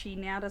 She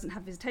now doesn't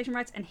have visitation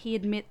rights, and he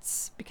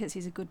admits, because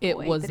he's a good boy, It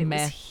was that it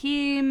meh. was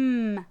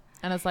him.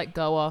 And it's like,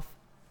 go off,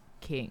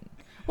 king.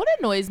 What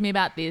annoys me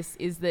about this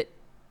is that,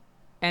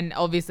 and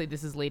obviously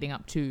this is leading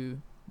up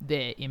to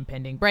their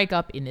impending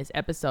breakup in this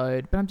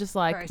episode, but I'm just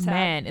Very like, sad.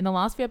 man, in the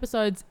last few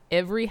episodes,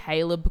 every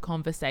Caleb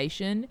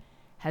conversation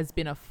has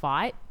been a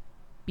fight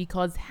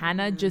because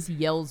Hannah just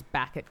yells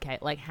back at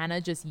Caleb. Like,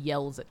 Hannah just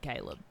yells at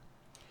Caleb.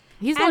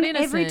 He's And not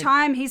innocent. every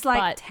time he's like,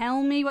 but-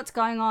 tell me what's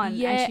going on.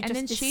 Yeah, and and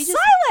then is she just-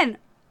 silent.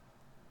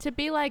 To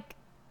be like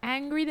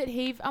angry that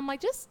I'm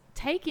like, just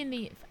take in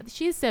the,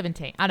 she's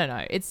 17. I don't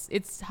know.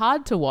 It's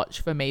hard to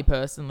watch for me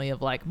personally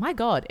of like, my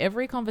God,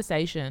 every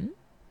conversation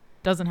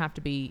doesn't have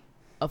to be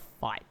a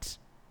fight.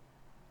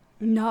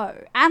 No.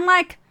 And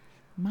like,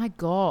 My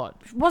God.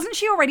 wasn't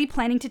she already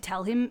planning to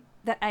tell him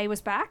that A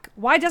was back?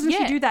 Why doesn't she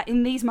Yeah. do that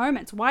in these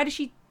moments? Why does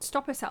she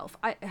stop herself?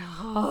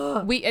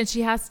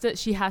 She has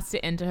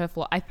to enter her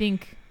flop. I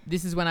think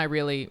this is when I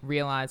really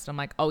realized, I'm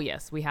like, oh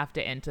yes, we have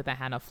to enter the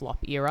Hannah flop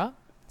era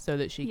so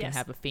that she can Yes.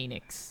 have a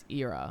Phoenix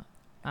era.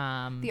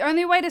 The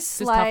only way to it's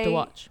just tough to slay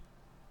watch.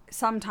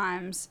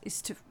 sometimes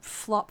is to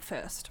flop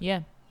first.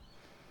 Yeah.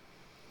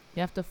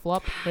 You have to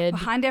flop head.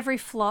 Behind every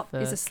flop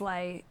is a first.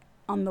 slay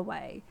on the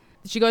way.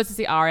 She goes to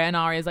see Arya, and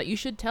Arya's like, you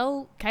should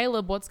tell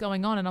Caleb what's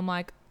going on. And I'm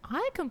like,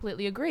 I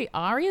completely agree.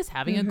 Arya's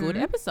having a good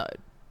episode.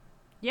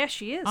 Yes,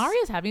 she is.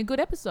 Arya's having a good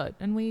episode.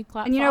 And we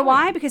clap And you for know Arya.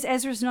 why? Because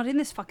Ezra's not in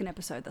this fucking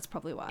episode. That's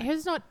probably why.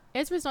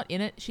 Ezra's not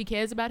in it. She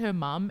cares about her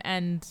mum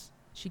and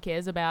she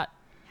cares about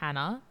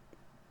Hannah.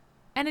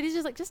 And it is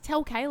just like, just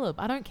tell Caleb.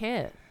 I don't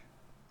care.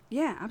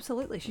 Yeah,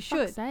 absolutely. She For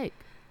fuck's should. sake.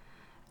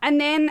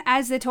 And then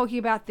as they're talking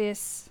about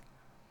this,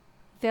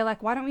 they're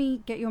like, why don't we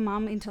get your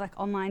mum into like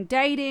online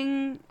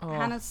dating? Oh.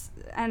 Hannah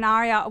and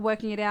Arya are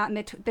working it out, and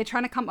they're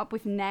trying to come up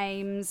with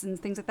names and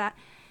things like that.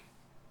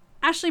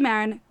 Ashley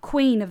Marin,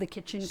 queen of the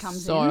kitchen,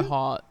 comes So in.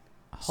 hot.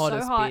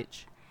 Hottest hot.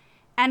 bitch.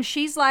 And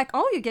she's like,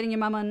 oh, you're getting your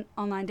mum on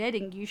online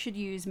dating. You should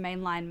use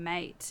Mainline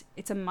Mate.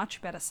 It's a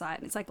much better site.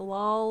 And it's like,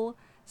 lol,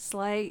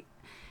 slay.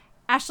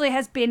 Ashley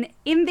has been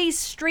in these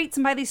streets,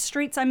 and by these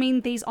streets, I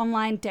mean these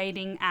online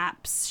dating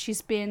apps.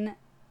 She's been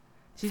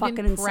fucking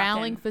been and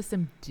prowling sucking. for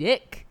some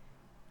dick.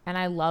 And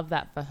I love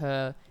that for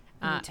her.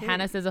 Me too.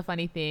 Hannah says a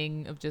funny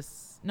thing of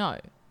just, no,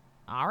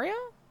 Arya?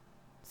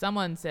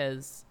 Someone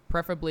says,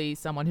 preferably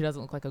someone who doesn't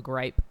look like a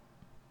grape,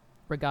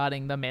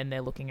 regarding the men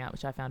they're looking at,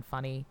 which I found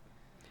funny.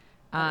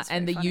 That is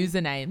And the very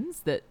funny.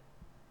 usernames that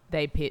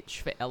they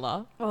pitch for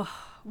Ella. Oh,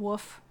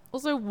 woof.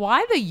 Also,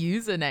 why the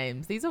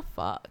usernames? These are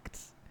fucked.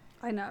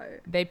 I know.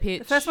 They pitch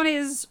The first one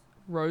is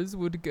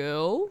Rosewood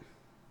Girl,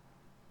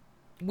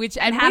 which,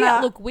 And and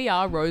Hannah- we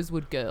are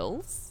Rosewood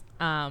Girls.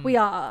 we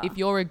are. If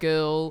you're a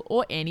girl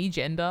or any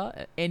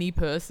gender, any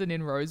person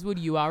in Rosewood,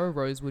 you are a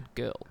Rosewood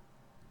girl.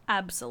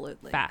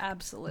 Absolutely. Fact,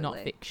 Absolutely. not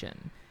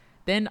fiction.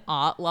 Then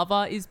Art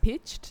Lover is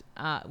pitched,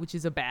 which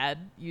is a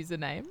bad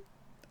username.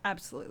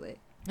 Absolutely.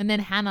 And then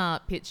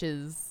Hannah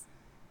pitches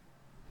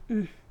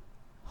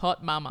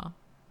Hot Mama.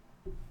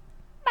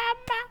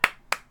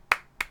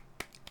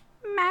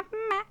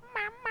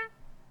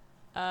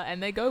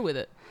 And they go with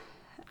it.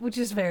 Which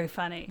is very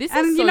funny. This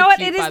and is so you know what?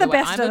 cute, It is by the way.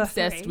 best I'm of the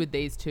obsessed three. with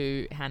these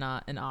two,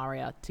 Hannah and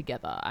Arya,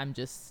 together. I'm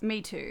just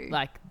Me too.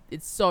 like,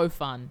 it's so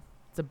fun.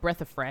 It's a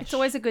breath of fresh. It's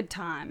always a good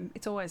time.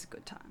 It's always a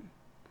good time.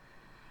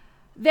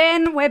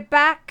 Then we're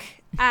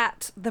back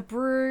at the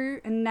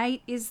brew, and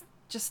Nate is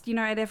just, you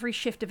know, at every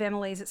shift of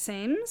Emily's, it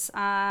seems.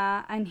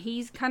 And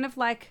he's kind of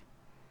like,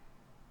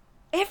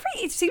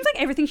 it seems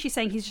like everything she's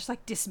saying, he's just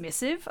like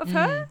dismissive of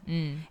her.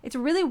 It's a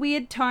really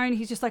weird tone.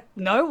 He's just like,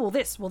 no, well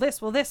this, well this,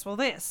 well this, well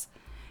this.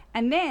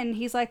 And then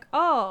he's like,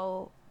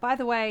 oh, by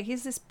the way,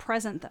 here's this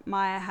present that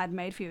Maya had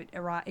made for you.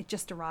 It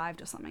just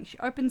arrived or something. She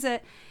opens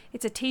it.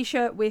 It's a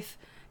T-shirt with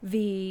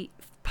the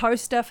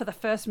poster for the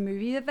first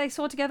movie that they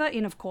saw together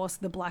in, of course,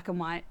 the black and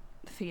white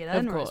theatre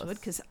in Of course. Rosewood,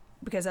 because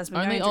because as we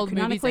Only know, old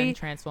movies canonically, and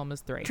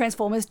Transformers 3.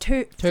 Transformers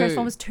 2.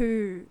 Transformers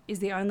 2 is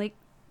the only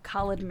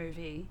coloured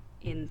movie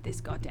in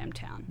this goddamn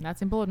town.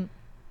 That's important.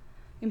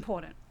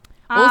 Important.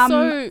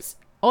 Also,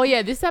 oh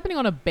yeah, this is happening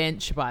on a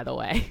bench, by the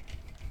way.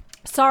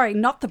 Sorry,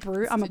 not the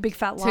brew. I'm a big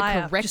fat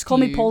liar. Just call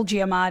me Paul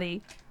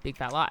Giamatti. Big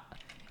fat liar.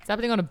 It's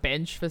happening on a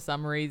bench for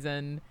some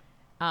reason.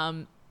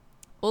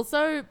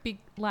 Also,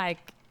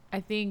 I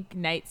think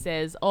Nate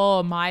says,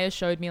 oh, Maya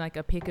showed me like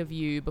a pic of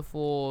you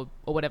before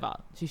or whatever.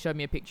 She showed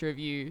me a picture of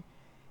you.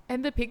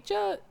 And the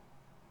picture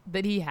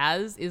that he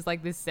has is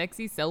like this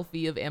sexy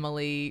selfie of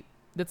Emily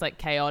that's like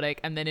chaotic.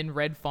 And then in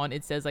red font,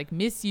 it says like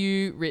miss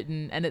you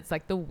written. And it's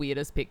like the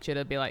weirdest picture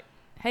to be like,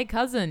 hey,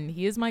 cousin,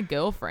 here's my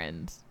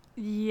girlfriend.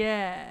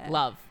 Yeah.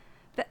 Love.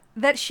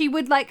 That she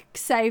would like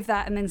save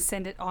that and then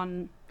send it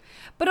on.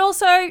 But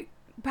also,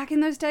 back in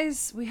those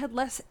days, we had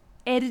less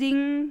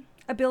editing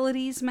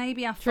abilities.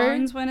 Maybe our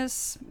phones weren't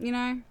as, you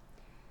know.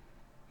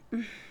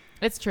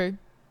 It's true.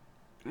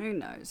 Who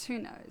knows? Who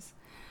knows?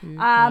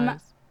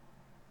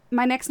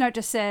 My next note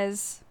just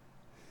says,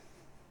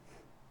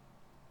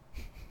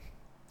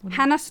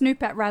 Hannah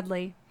snoop at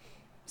Radley,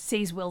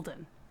 sees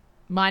Wilden.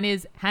 Mine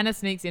is Hannah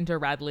sneaks into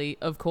Radley.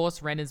 Of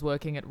course, Ren is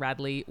working at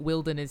Radley.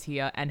 Wilden is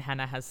here and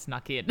Hannah has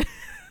snuck in.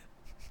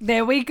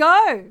 There we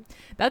go.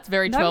 That's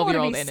very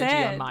 12-year-old energy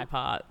on my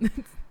part.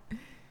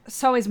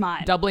 So is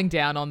mine. Doubling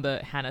down on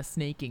the Hannah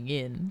sneaking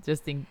in,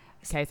 just in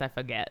case I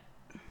forget.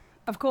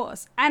 Of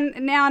course. And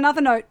now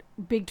another note,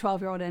 big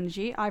 12-year-old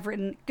energy. I've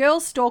written,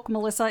 girls stalk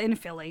Melissa in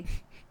Philly.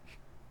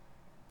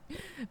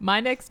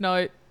 My next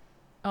note,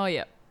 oh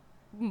yeah.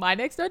 My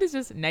next note is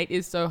just Nate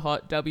is so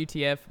hot,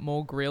 WTF,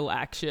 more grill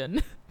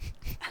action.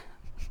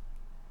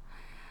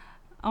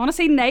 I want to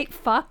see Nate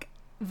fuck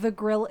the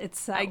grill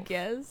itself. I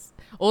guess.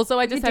 Also,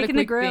 I just had a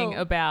quick thing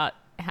about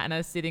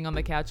Hannah sitting on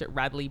the couch at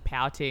Radley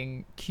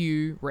pouting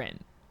cue Ren.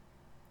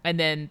 And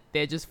then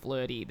they're just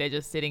flirty. They're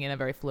just sitting in a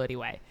very flirty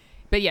way.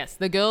 But yes,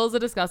 the girls are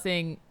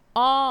discussing,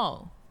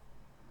 I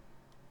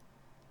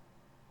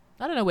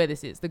don't know where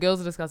this is. The girls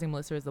are discussing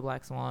Melissa is the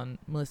Black Swan.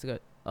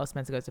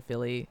 Spencer goes to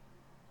Philly.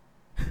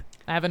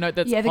 I have a note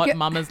that's hot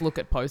mamas look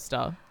at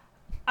poster.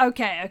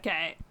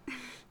 Okay.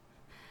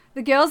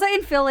 The girls are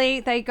in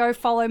Philly. They go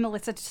follow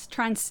Melissa to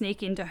try and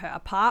sneak into her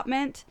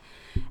apartment.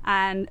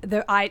 And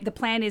the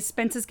plan is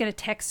Spencer's going to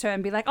text her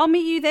and be like, I'll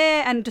meet you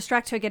there, and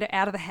distract her, get her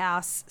out of the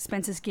house.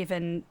 Spencer's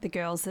given the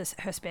girls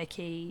her spare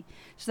key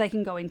so they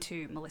can go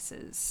into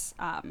Melissa's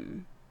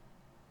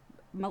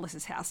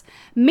house.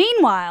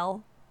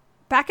 Meanwhile,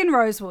 back in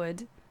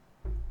Rosewood,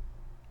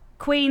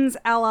 Queens,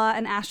 Ella,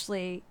 and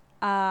Ashley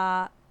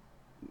are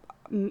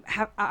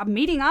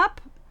meeting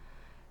up.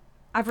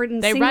 I've written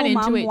they single run into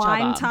mum each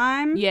wine other.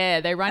 time.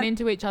 Yeah, they run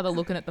into each other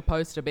looking at the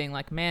poster being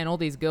like, man, all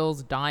these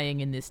girls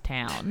dying in this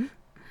town.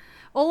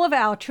 All of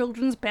our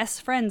children's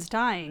best friends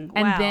dying.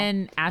 And wow.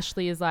 then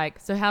Ashley is like,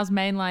 so how's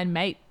mainline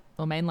mate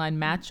or mainline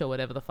match or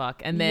whatever the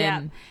fuck? And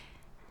then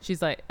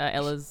she's like,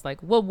 Ella's like,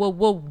 whoa,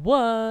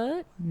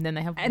 what? And then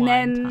they have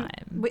wine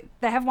time.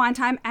 They have wine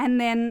time. And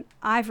then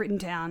I've written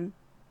down,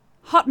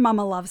 hot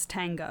mama loves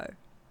tango,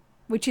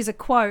 which is a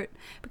quote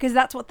because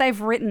that's what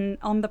they've written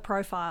on the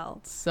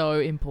profile.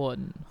 So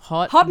important.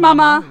 Hot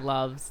mama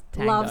loves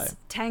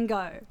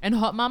tango. And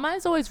hot mama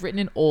is always written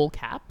in all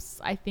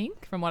caps, I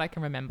think, from what I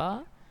can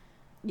remember.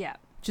 Yeah.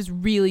 Which is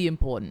really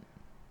important.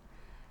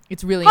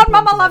 It's really hot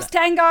important. Hot mama loves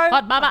tango.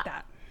 Hot mama. Like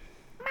that.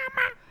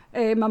 Mama.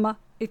 Hey, mama.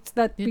 It's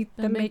that beat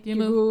that make you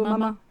move,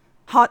 mama.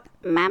 Hot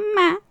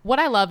mama. What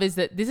I love is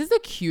that this is the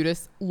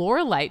cutest.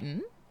 Laura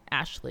Leighton,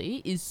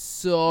 Ashley, is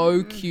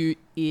so cute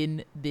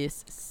in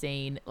this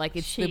scene. Like,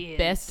 it's the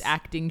best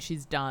acting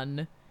she's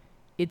done.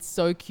 It's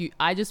so cute.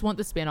 I just want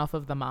the spin-off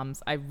of the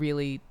mums. I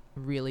really,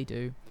 really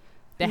do.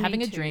 They're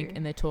having a drink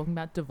and they're talking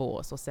about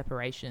divorce or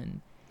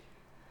separation.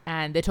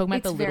 And they're talking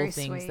about the little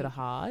things that are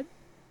hard.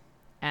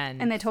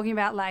 And they're talking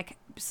about, like,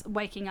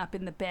 waking up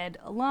in the bed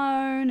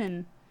alone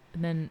and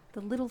then the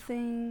little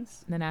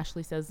things. And then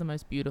Ashley says the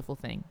most beautiful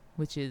thing,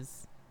 which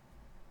is,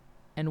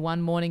 and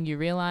one morning you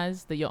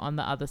realize that you're on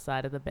the other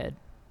side of the bed.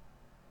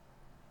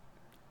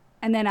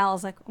 And then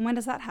Al's like, when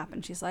does that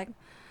happen? She's like,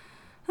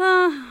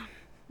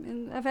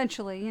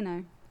 eventually, you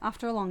know,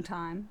 after a long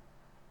time.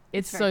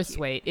 It's so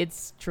sweet.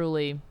 It's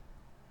truly...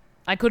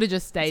 I could have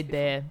just stayed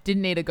there.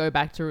 Didn't need to go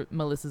back to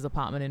Melissa's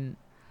apartment in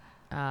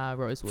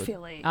Rosewood.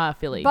 Philly.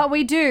 Philly. But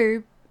we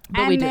do.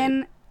 And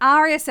then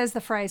Arya says the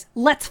phrase,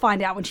 let's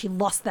find out when she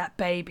lost that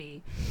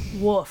baby.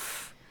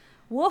 Woof.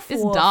 Woof,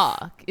 It's woof.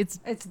 dark. It's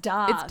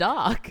dark. It's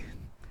dark.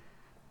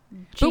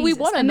 Jesus. But we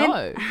want to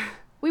know.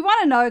 We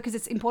want to know because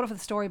it's important for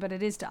the story, but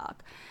it is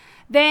dark.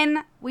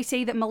 Then we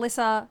see that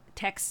Melissa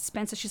texts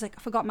Spencer. She's like,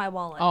 I forgot my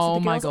wallet. Oh, so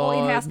the my girls are all in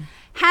God. house.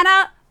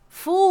 Hannah,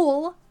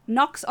 fool,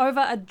 knocks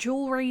over a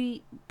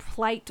jewelry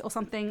plate or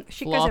something.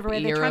 Shit goes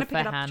everywhere. They're trying to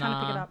pick it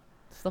up.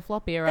 It's the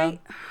flop era.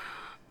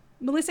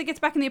 Melissa gets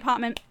back in the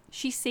apartment.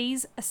 She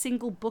sees a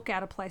single book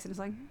out of place and is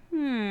like,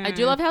 I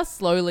do love how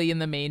slowly in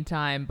the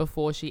meantime,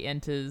 before she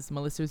enters,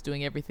 Melissa is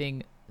doing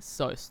everything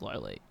so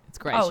slowly. It's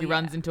great. Oh, She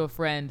runs into a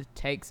friend,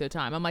 takes her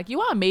time. I'm like, you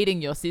are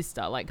meeting your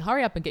sister. Like,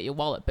 hurry up and get your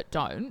wallet, but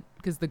don't,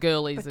 because the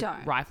girlies are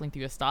rifling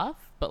through your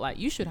stuff. But like,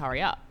 you should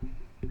hurry up.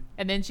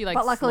 And then she like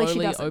But luckily she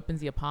slowly doesn't.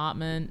 opens the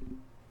apartment.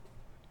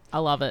 I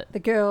love it. The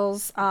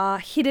girls are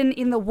hidden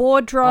in the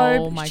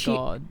wardrobe. Oh my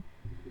God.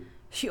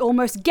 She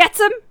almost gets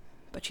him,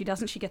 but she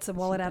doesn't. She gets a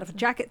wallet out of a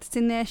jacket that's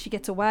in there. She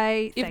gets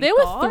away. If there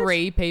were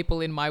 3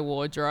 people in my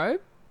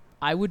wardrobe,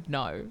 I would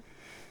know.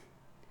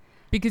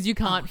 Because you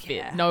can't fit.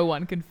 Yeah. No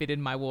one can fit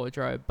in my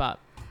wardrobe, but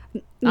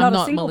Not I'm a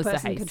not single Melissa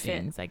person could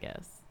Hastings, fit. I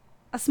guess.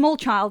 A small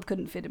child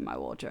couldn't fit in my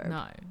wardrobe.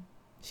 No.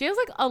 She has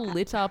like a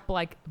lit up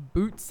like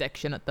boot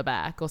section at the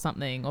back or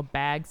something, or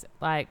bags.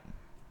 Like,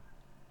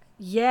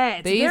 Yeah,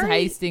 it's these very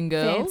Hastings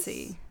girls,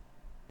 fancy.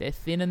 they're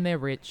thin and they're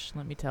rich,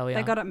 let me tell you.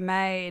 They got it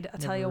made. I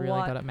tell you really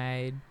what. got it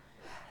made.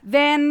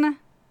 Then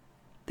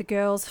the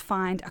girls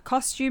find a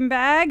costume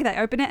bag. They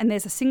open it and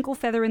there's a single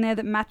feather in there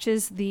that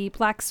matches the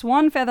black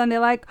swan feather. And they're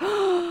like,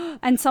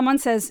 and someone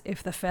says,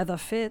 if the feather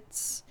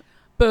fits.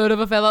 Bird of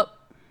a feather.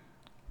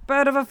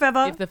 Bird of a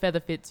feather. If the feather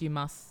fits, you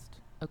must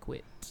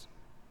acquit.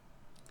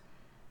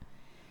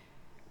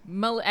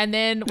 And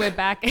then we're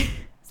back.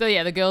 So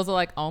yeah, the girls are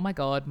like, oh my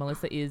God,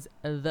 Melissa is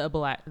the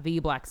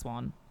black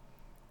swan.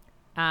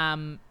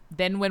 Then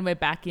when we're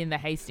back in the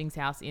Hastings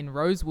house in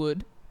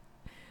Rosewood,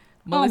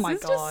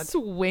 Melissa's just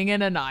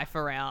swinging a knife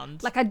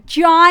around. Like a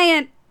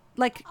giant,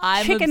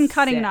 I'm chicken obsessed.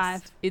 cutting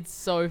knife. It's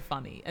so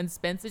funny. And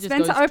Spencer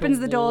opens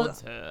the door.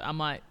 Her. I'm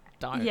like,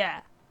 don't.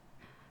 Yeah.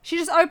 She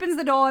just opens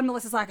the door and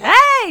Melissa's like,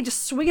 hey,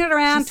 just swinging it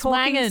around, She's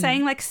talking, swanging.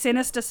 saying like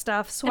sinister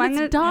stuff. And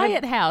Swanging it's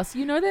Diet House.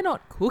 You know they're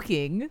not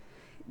cooking.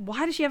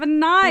 Why does she have a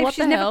knife? What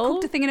She's the never hell?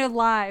 cooked a thing in her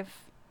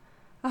life.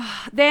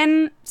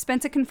 Then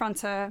Spencer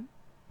confronts her.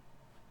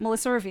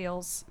 Melissa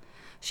reveals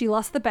she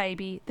lost the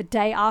baby the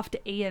day after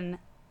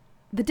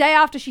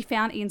she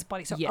found Ian's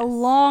body. So Yes. a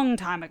long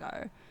time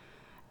ago.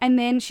 And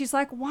then she's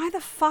like, why the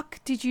fuck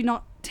did you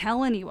not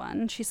tell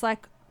anyone? She's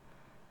like,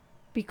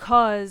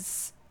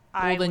 because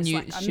I was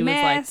like a she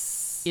mess.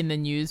 was like in the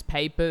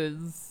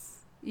newspapers.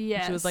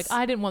 Yes. She was like,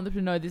 I didn't want them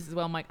to know this as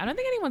well. I'm like, I don't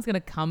think anyone's going to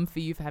come for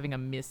you for having a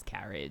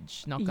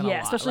miscarriage. Not going to lie.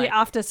 Especially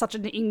after such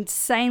an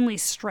insanely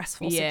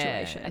stressful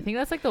situation. I think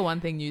that's like the one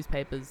thing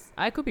newspapers,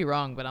 I could be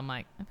wrong, but I'm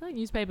like, I feel like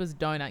newspapers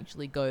don't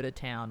actually go to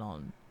town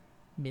on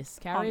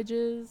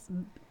miscarriages.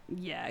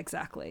 Yeah,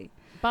 exactly.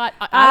 But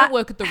I don't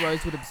work at the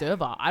Rosewood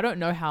Observer. I don't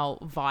know how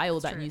vile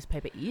that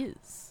newspaper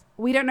is.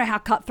 We don't know how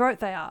cutthroat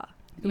they are.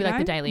 It'd be like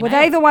the Daily Were Mail.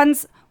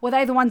 Were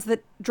they the ones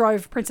that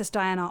drove Princess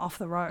Diana off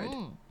the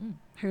road?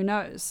 Who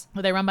knows?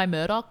 Were they run by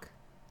Murdoch?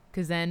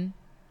 Because then,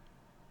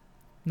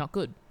 not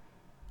good.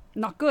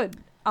 Not good.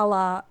 A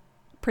la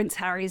Prince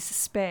Harry's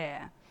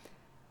spare.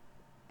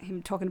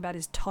 Him talking about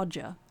his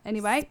Todger.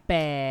 Anyway,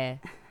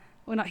 Spare.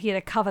 we're not here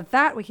to cover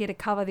that. We're here to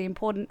cover the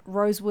important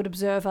Rosewood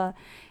Observer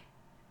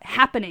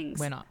happenings.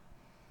 We're not.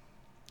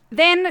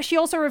 Then she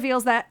also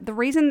reveals that the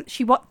reason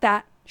she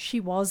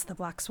was the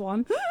Black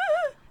Swan.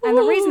 And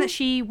the reason that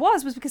she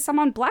was because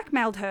someone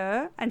blackmailed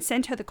her and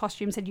sent her the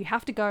costume, said you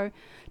have to go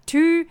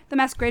to the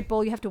masquerade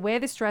ball, you have to wear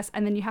this dress,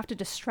 and then you have to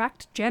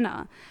distract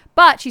Jenna.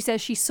 But she says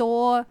she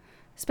saw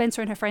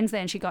Spencer and her friends there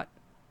and she got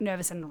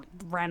nervous and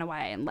ran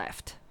away and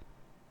left.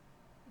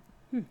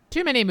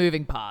 Too many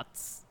moving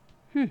parts.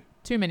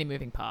 Too many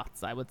moving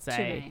parts, I would say.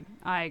 Too many.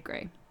 I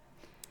agree.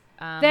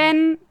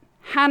 Then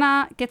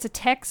Hannah gets a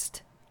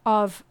text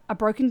of a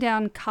broken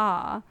down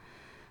car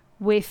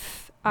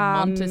with...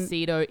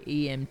 Montecito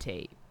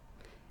EMT.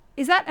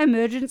 Is that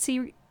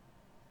emergency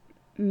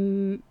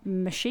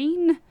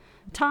machine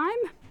time?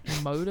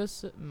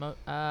 Emergency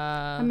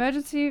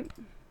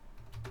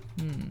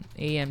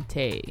EMT.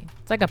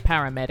 It's like a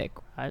paramedic,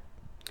 right?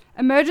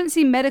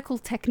 Emergency medical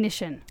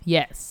technician.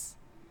 Yes.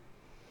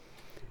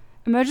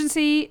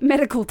 Emergency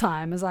medical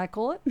time, as I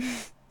call it.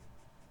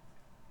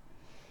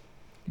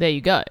 There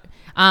you go.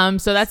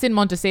 So that's in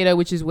Montecito,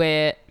 which is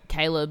where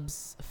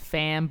Caleb's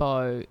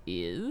fambo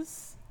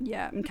is.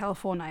 Yeah, in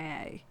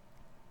California.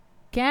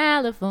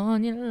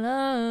 California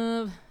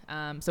love.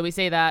 So we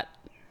see that,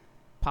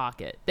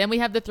 park it. Then we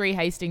have the 3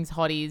 Hastings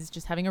hotties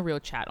just having a real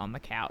chat on the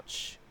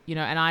couch, you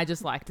know, and I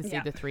just like to see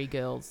the 3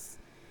 girls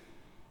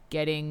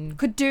getting...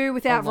 Could do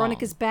without along.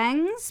 Veronica's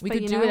bangs. We but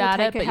could you do know, without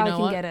we'll it, take but her you how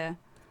know we can what? get her.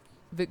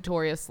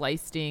 Victoria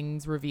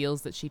Slastings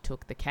reveals that she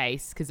took the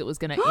case because it was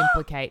going to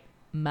implicate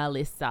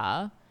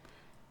Melissa.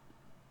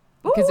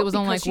 Because it was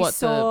on like what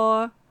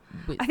saw,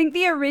 I think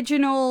the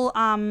original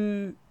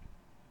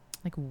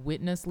like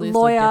witness list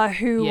lawyer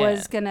who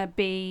was going to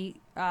be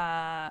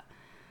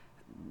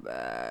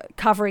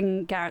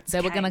covering Garrett's they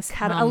were case gonna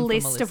had a come for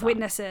list of Melissa.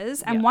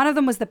 witnesses, and one of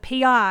them was the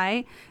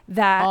PI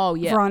that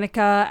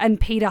Veronica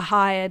and Peter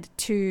hired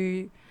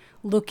to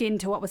look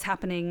into what was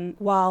happening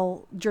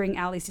during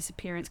Ali's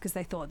disappearance because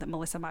they thought that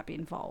Melissa might be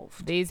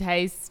involved. These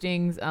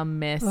Hastings are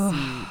messy.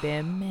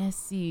 They're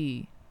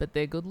messy, but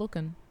they're good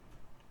looking.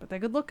 They're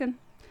good looking.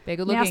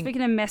 Now,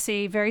 speaking of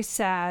messy, very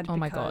sad. Oh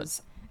my God.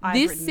 I've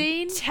This written,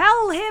 scene...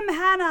 Tell him,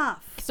 Hannah!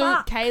 So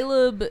Fuck.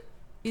 Caleb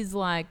is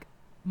like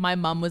my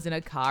mum was in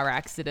a car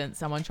accident.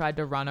 Someone tried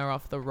to run her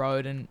off the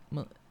road, and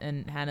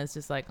Hannah's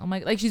just like, oh my,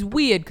 like she's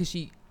weird because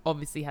she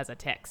obviously has a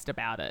text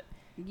about it.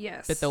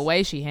 Yes. But the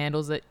way she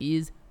handles it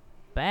is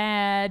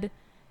bad.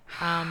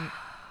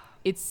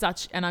 It's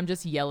such, and I'm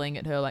just yelling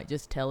at her like,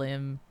 just tell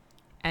him.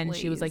 And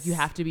she was like, you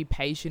have to be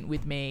patient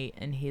with me.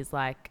 And he's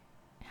like,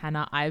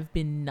 Hannah, I've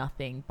been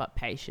nothing but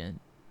patient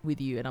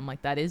with you. And I'm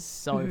like, that is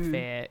so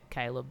fair,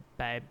 Caleb,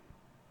 babe.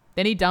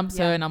 Then he dumps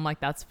her, and I'm like,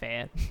 that's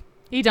fair.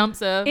 He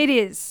dumps her. It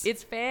is.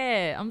 It's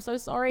fair. I'm so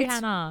sorry,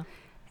 Hannah.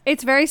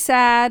 It's very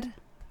sad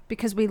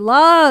because we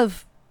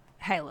love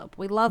Caleb.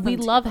 We love them. We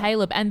love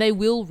Caleb, and they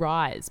will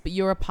rise. But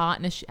you're a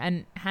partnership,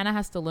 and Hannah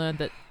has to learn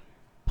that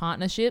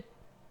partnership.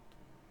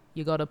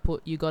 You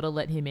gotta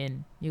let him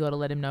in. You gotta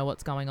let him know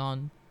what's going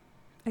on.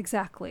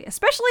 Exactly.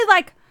 Especially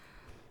like,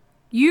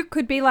 you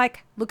could be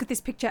like, look at this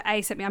picture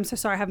A sent me. I'm so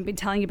sorry I haven't been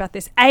telling you about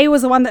this. A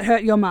was the one that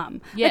hurt your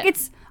mum. Yeah. Like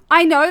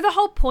I know the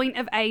whole point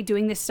of A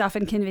doing this stuff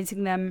and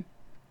convincing them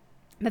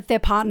that their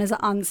partners are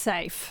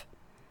unsafe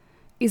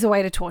is a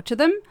way to torture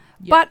them.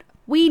 Yep. But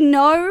we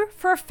know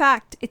for a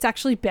fact it's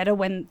actually better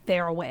when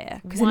they're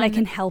aware because then they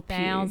can help you.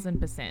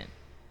 1,000%.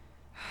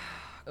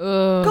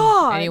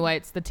 God. Anyway,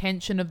 it's the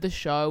tension of the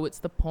show. It's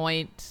the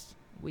point.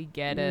 We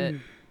get it.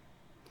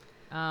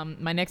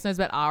 My next note is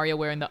about Arya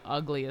wearing the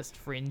ugliest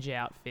fringe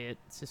outfit.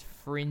 It's just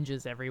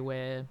fringes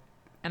everywhere.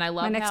 And I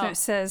love my next note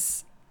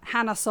says,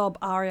 Hannah sob,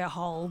 Arya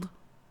hold.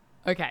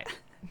 Okay.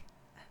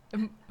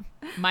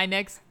 My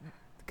next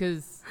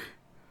few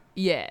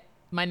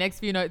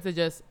notes are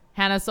just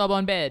Hannah sob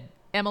on bed,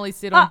 Emily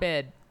sit on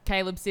bed,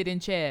 Caleb sit in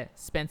chair,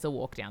 Spencer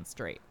walk down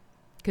street.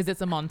 Because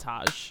it's a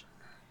montage.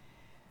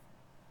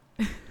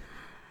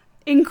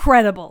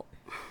 Incredible.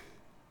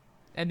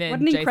 And then what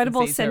an Jason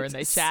incredible sees her and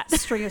they chat.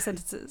 String of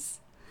sentences.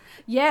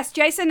 Yes,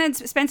 Jason and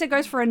Spencer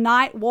goes for a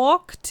night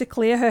walk to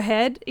clear her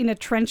head in a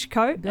trench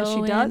coat, as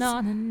she does.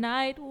 On a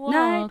night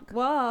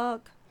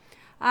walk.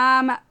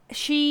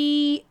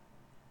 She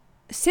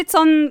sits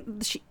on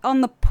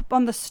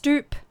the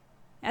stoop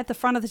at the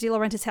front of the De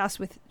Laurentiis house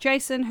with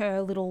Jason,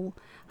 her little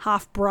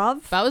half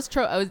bruv. I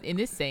was in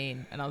this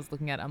scene and I was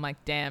looking at it. I'm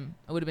like, damn,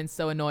 I would have been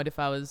so annoyed if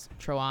I was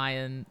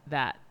Troyan.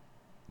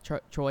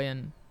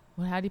 Troyan.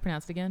 Well, how do you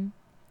pronounce it again?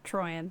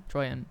 Troyan.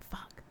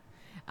 Fuck.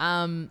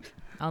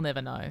 I'll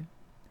never know.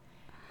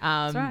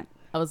 That's right.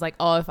 I was like,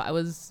 oh, if I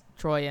was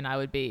Troyan, I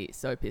would be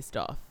so pissed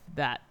off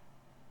that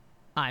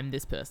I'm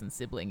this person's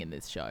sibling in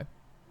this show.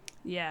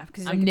 Yeah,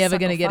 because I'm never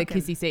going to get a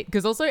kissy scene.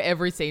 Because also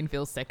every scene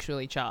feels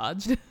sexually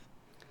charged.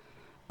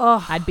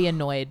 Oh, I'd be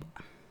annoyed.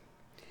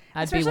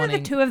 Especially the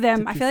two of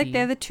them. I feel like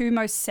they're the two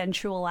most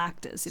sensual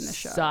actors in the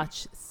show.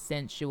 Such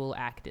sensual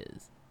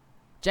actors.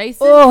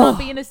 Jason can't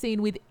be in a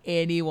scene with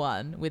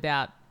anyone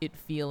without it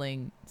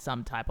feeling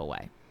some type of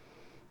way.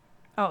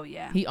 Oh,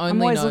 yeah.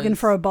 I'm always looking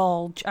for a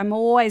bulge. I'm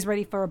always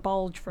ready for a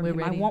bulge from him.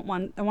 Ready. I want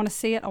one. I want to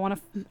see it. I want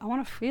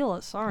to feel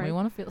it. Sorry. We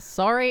want to feel...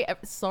 Sorry.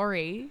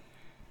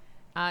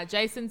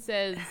 Jason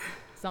says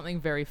something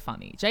very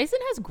funny. Jason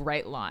has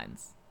great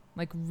lines.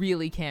 Like,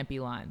 really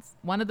campy lines.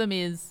 One of them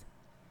is,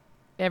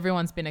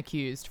 everyone's been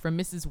accused, from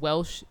Mrs.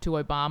 Welsh to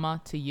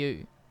Obama to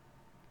you.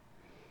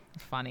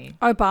 Funny.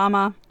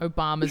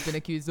 Obama's been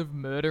accused of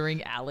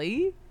murdering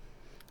Ali.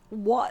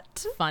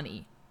 What?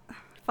 Funny.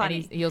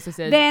 And he also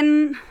says...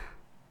 Then...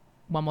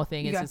 One more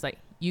thing. It's just like,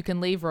 you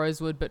can leave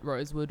Rosewood, but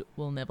Rosewood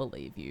will never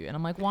leave you. And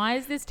I'm like, why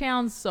is this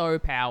town so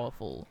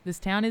powerful? This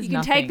town is nothing. You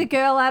can take the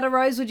girl out of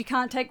Rosewood. You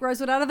can't take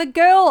Rosewood out of the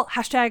girl.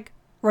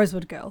 #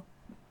 Rosewood girl.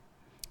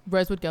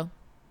 Rosewood girl.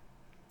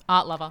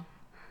 Art lover.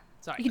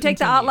 Sorry. You can take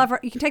the art lover.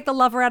 You can take the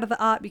lover out of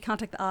the art, but you can't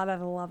take the art out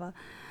of the lover.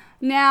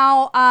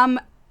 Now,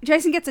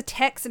 Jason gets a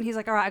text and he's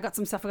like, all right, I got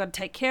some stuff I got to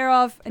take care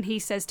of. And he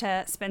says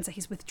to Spencer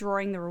he's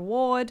withdrawing the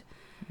reward.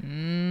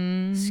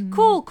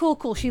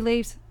 Cool. She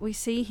leaves. We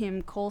see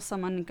him call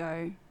someone and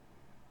go,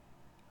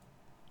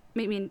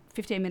 meet me in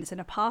 15 minutes in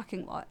a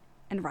parking lot,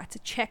 and writes a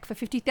check for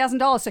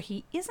 $50,000. So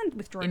he isn't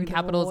withdrawing in the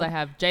capitals, reward. I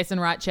have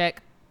Jason write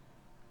check.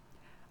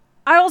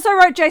 I also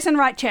wrote Jason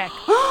write check.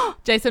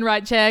 Jason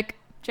write check.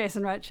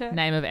 Jason write check.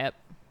 Name of ep.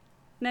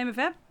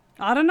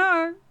 I don't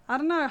know.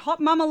 Hot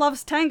Mama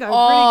Loves Tango.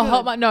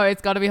 Oh, no,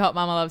 it's got to be Hot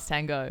Mama Loves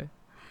Tango.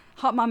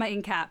 Hot Mama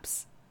in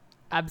caps.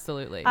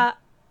 Absolutely.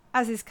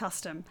 As is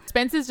custom.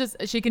 Spencer's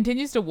she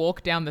continues to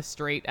walk down the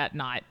street at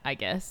night, I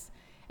guess.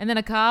 And then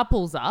a car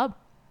pulls up.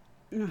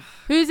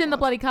 Who's in the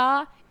bloody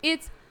car?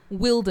 It's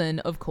Wilden,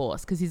 of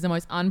course, because he's the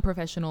most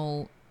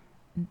unprofessional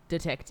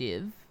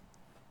detective,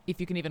 if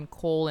you can even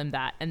call him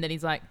that. And then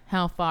he's like,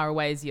 how far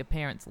away is your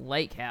parents'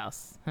 lake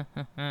house?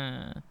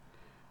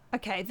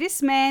 Okay,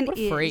 this man what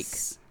a freak.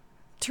 Is,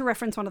 to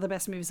reference one of the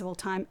best movies of all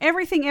time,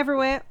 Everything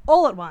Everywhere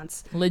All at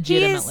Once.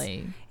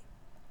 Legitimately.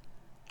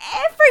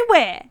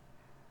 Everywhere.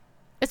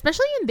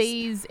 Especially in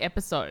these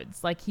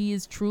episodes. Like, he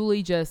is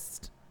truly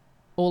just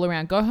all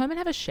around. Go home and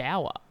have a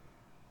shower.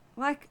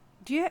 Like,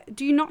 do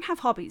you not have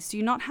hobbies? Do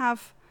you not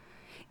have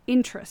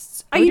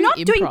interests? Are you not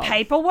doing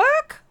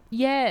paperwork?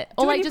 Yeah.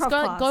 Or like, just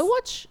go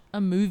watch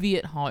a movie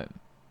at home.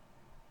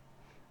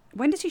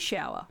 When does he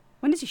shower?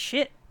 When does he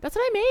shit? That's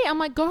what I mean. I'm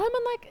like, go home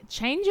and like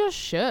change your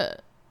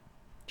shirt.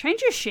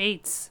 Change your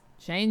sheets.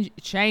 Change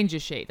your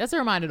sheet. That's a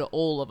reminder to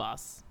all of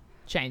us.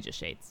 Change your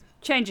sheets.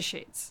 Change your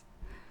sheets.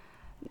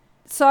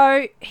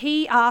 So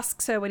he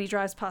asks her when he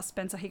drives past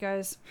Spencer, he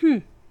goes,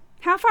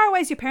 how far away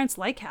is your parents'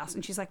 lake house?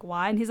 And she's like,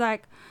 why? And he's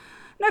like,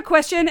 no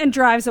question, and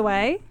drives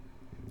away.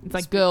 It's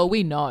like, girl,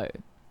 we know.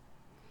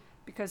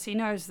 Because he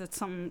knows that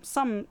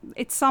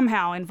it's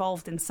somehow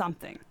involved in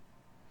something.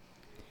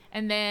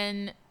 And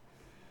then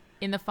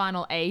in the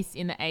final A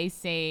scene,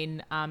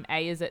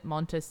 A is at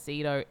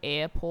Montecito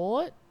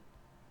Airport.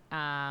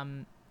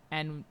 And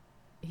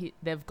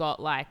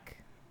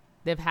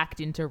they've hacked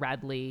into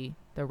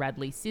the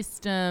Radley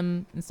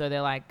system. And so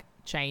they're like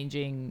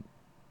changing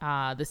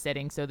the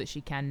settings so that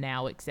she can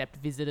now accept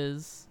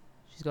visitors.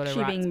 She's got her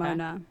rights being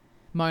back.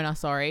 Mona,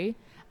 sorry.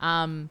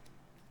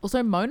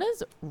 Also,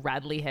 Mona's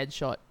Radley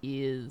headshot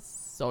is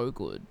so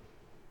good.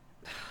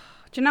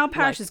 Janelle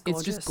Parrish is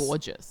gorgeous. It's just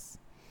gorgeous.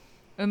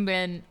 And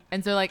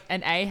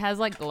A has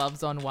like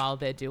gloves on while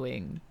they're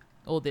doing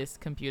all this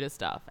computer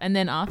stuff. And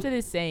then after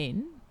this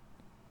scene,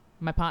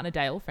 my partner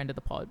Dale,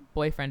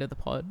 boyfriend of the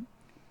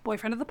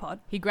pod,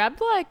 he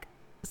grabbed like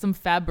some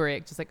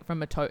fabric, just like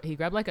from a tote. He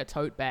grabbed like a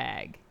tote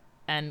bag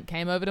and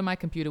came over to my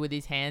computer with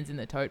his hands in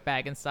the tote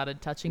bag and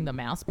started touching the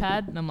mouse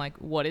pad. And I'm like,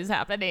 what is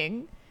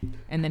happening?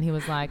 And then he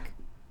was like,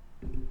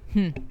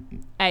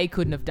 A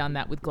couldn't have done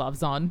that with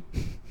gloves on.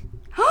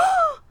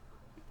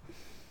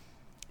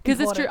 Because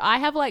it's true. I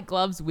have like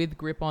gloves with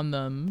grip on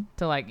them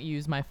to like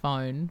use my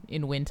phone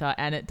in winter,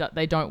 and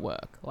they don't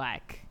work.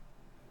 Like,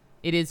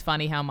 it is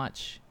funny how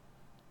much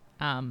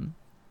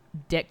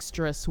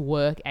dexterous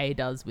work A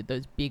does with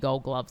those big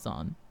old gloves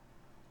on.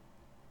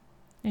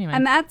 Anyway,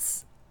 and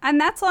that's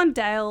on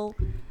Dale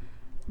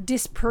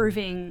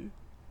disproving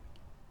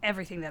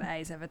everything that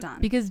A's ever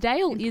done. Because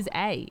Dale is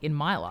A in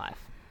my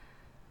life.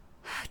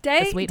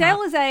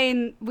 Dale is A,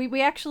 and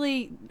we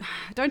actually,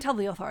 don't tell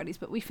the authorities,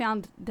 but we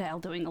found Dale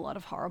doing a lot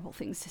of horrible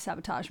things to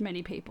sabotage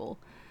many people.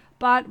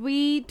 But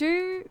we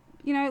do,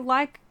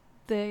 like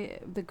the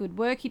good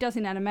work he does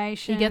in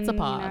animation. He gets a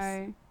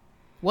pass.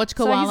 Watch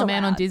Koala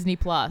Man on Disney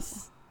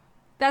Plus.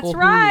 That's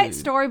right,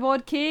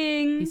 Storyboard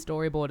King. He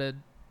storyboarded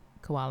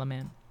Koala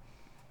Man.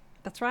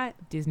 That's right.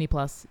 Disney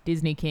Plus,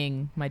 Disney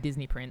King, my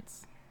Disney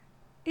prince.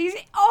 He is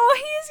your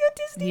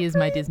Disney He is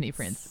my Disney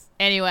prince.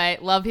 Anyway,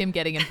 love him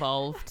getting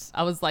involved.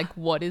 I was like,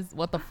 what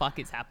the fuck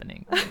is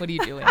happening? What are you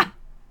doing?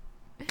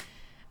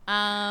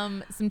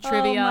 Some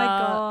trivia. Oh my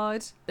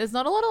God. There's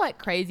not a lot of like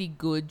crazy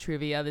good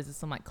trivia. There's just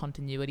some like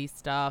continuity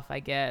stuff, I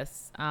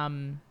guess.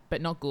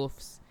 But not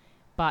goofs.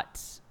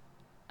 But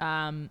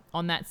on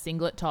that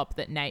singlet top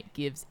that Nate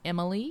gives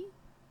Emily,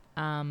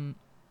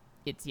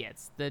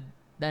 it's the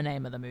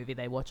name of the movie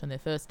they watch on their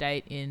first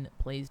date in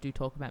Please Do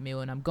Talk About Me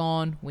When I'm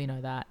Gone. We know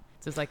that.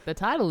 So it's like the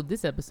title of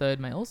this episode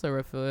may also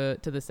refer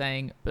to the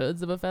saying,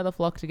 birds of a feather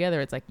flock together.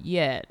 It's like,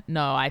 yeah,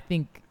 no, I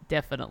think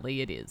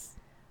definitely it is.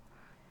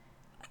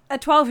 A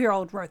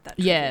 12-year-old wrote that.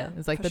 Yeah,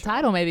 it's like the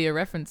title may be a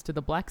reference to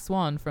the Black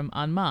Swan from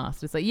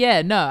Unmasked. It's like,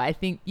 yeah, no, I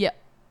think, yeah,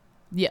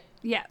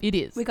 it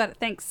is. We got it.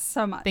 Thanks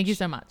so much. Thank you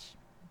so much.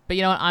 But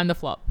you know what? I'm the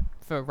flop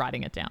for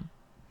writing it down.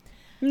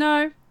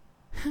 No.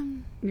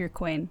 You're a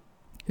queen.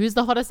 Who's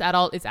the hottest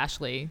adult? It's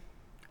Ashley.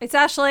 It's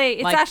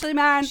Ashley,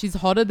 man. She's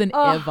hotter than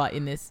ever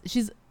in this.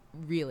 She's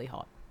really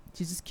hot.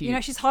 She's just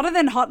cute. She's hotter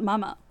than Hot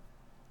Mama.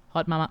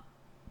 Hot Mama.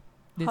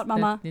 Hot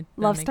Mama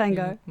loves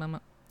tango.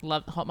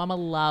 Hot Mama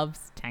loves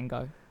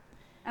tango.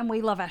 And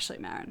we love Ashley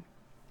Marin.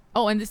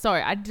 Oh, and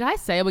sorry, did I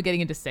say we're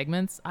getting into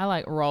segments? I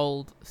like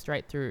rolled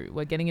straight through.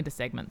 We're getting into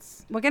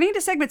segments.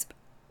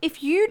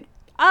 If you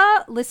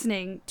are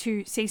listening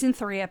to season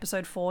 3,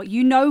 episode 4,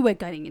 you know we're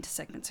getting into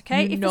segments,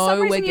 okay? If for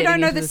some reason you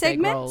don't know the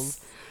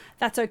segments,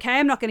 that's okay.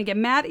 I'm not going to get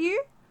mad at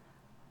you.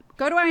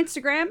 Go to our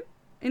Instagram.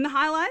 In the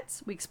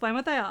highlights, we explain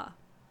what they are.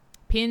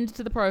 Pinned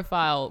to the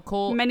profile.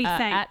 Many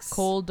thanks. At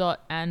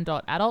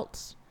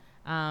call.and.adult.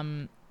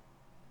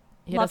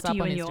 Hit us up on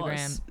Instagram.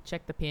 Yours.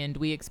 Check the pinned.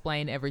 We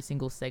explain every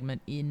single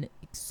segment in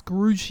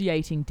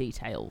excruciating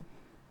detail.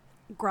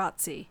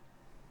 Grazie.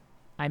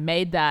 I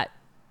made that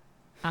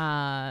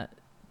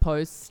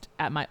post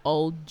at my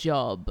old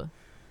job.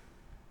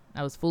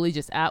 I was fully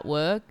just at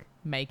work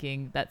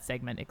making that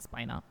segment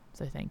explainer.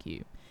 So thank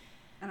you.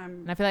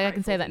 And I feel like I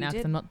can say that now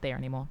because I'm not there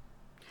anymore.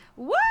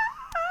 Woo!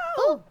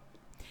 Ooh.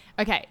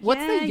 Okay,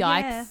 what's the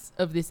yikes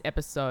of this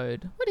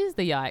episode? What is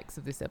the yikes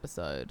of this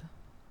episode?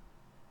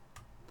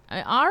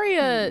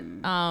 Aria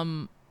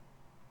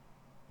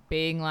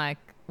being like,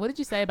 what did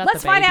you say about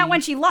Let's the baby? find out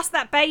when she lost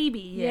that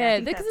baby. Yeah,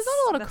 because there's not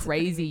a lot of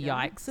crazy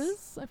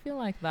yikeses. I feel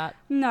like that.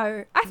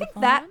 No, I think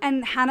that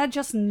and Hannah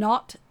just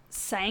not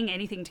saying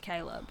anything to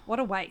Caleb. What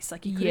a waste.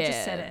 Like, you could have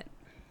just said it.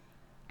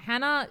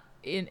 Hannah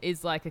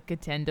is like a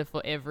contender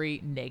for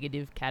every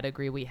negative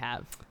category we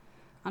have.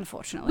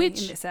 Unfortunately, in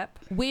this ep.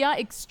 We are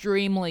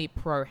extremely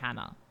pro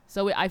Hannah.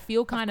 So I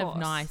feel kind of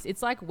nice.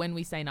 It's like when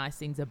we say nice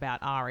things about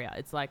Aria.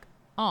 It's like,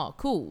 oh,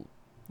 cool.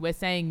 We're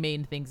saying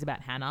mean things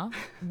about Hannah.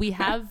 We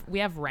have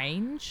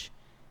range.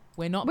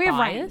 We're not biased. We have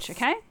range,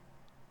 okay?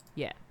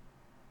 Yeah.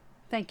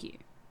 Thank you.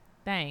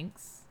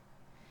 Thanks.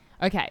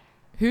 Okay.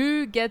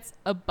 Who gets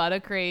a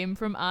buttercream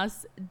from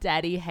us,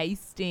 Daddy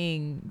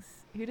Hastings?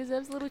 Who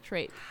deserves a little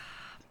treat?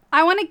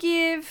 I want to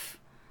give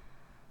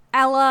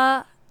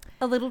Ella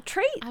a little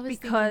treat I was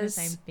because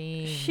thinking the same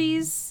thing.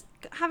 she's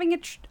having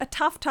a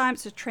tough time.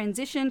 It's a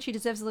transition. She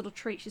deserves a little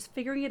treat. She's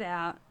figuring it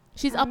out.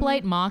 She's up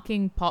late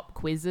marking pop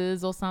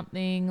quizzes or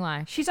something.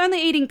 Like, She's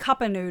only eating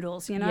cup of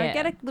noodles, you know? Yeah.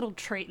 Get a little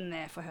treat in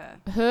there for her.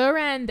 her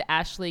and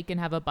Ashley can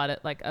have a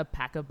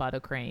pack of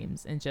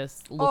buttercreams and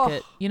just look Oh.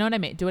 at, you know what I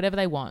mean? Do whatever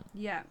they want.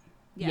 Yeah.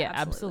 Yeah,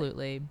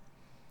 absolutely.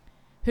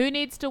 Who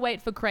needs to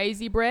wait for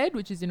Crazy Bread,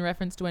 which is in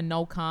reference to when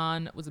Noel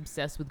Khan was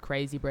obsessed with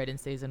Crazy Bread in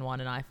season 1,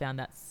 and I found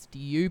that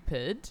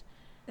stupid.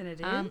 And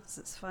it is.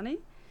 It's funny.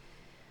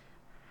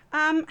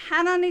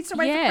 Hannah needs to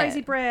wait for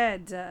Crazy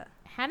Bread.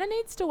 Hannah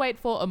needs to wait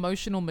for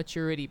Emotional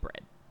Maturity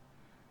Bread.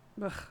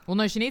 Ugh. Well,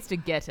 no, she needs to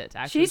get it,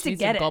 actually. She needs to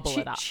get gobble it.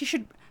 it up.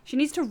 She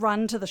needs to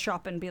run to the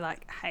shop and be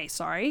like, hey,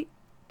 sorry,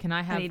 Can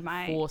I have need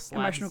my 4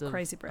 slabs emotional of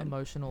Crazy Bread.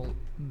 emotional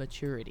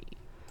maturity?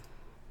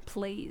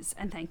 please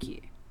and thank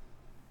you.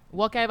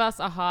 What gave us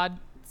a hard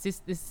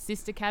this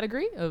sister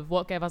category of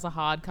what gave us a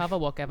hard cover,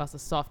 what gave us a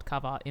soft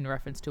cover in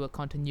reference to a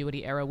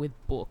continuity error with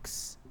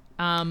books?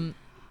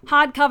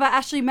 Hardcover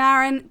Ashley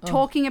Marin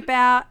talking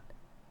about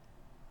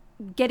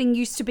getting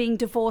used to being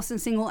divorced and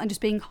single and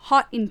just being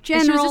hot in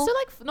general. She was just so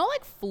like not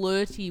like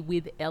flirty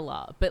with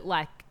Ella, but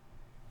like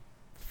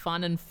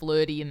fun and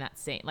flirty in that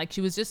scene. Like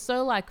she was just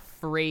so like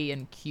free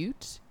and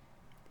cute.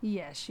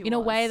 Yeah, she in a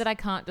way that I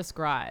can't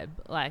describe.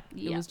 Like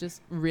it was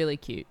just really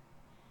cute.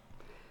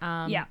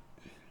 Yeah.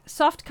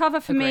 Soft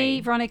cover for me,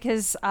 Agreed.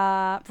 Veronica's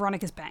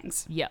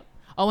bangs. Yep.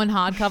 Oh, and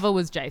hardcover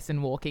was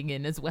Jason walking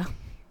in as well.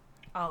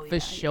 Oh, For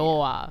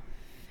sure.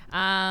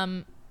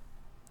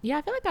 Yeah,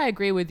 I feel like I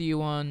agree with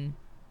you on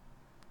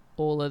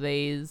all of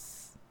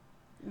these.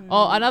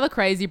 Oh, another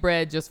crazy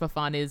bread just for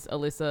fun is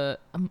Melissa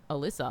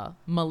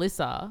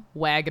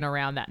wagging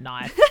around that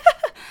knife.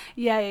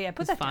 Yeah.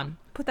 Put It's that fun. down.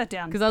 Put that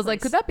down. Because I was like,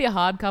 please. could that be a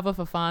hardcover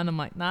for fun? I'm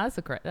like, nah,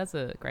 that's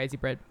a crazy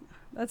bread.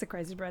 That's a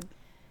crazy bread.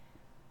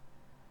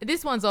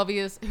 This one's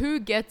obvious. Who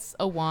gets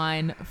a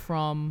wine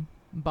from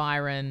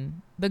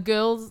Byron? The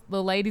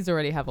ladies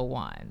already have a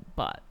wine,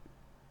 but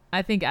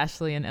I think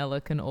Ashley and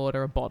Ella can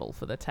order a bottle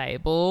for the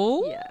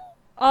table. Yeah.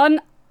 On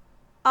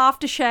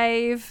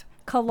aftershave,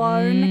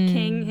 cologne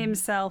king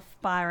himself,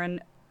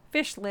 Byron,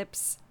 fish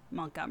lips,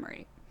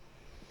 Montgomery.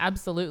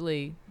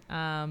 Absolutely.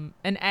 And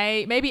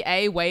maybe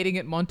A waiting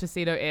at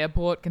Montecito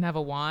Airport can have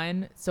a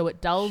wine, so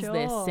it dulls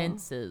their Sure.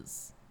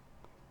 senses.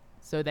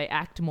 So they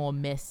act more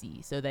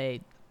messy. So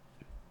they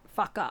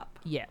Fuck up.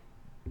 yeah.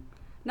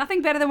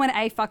 Nothing better than when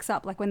A fucks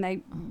up, like when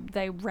they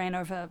were run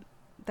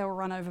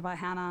over by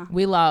Hannah.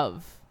 We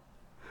love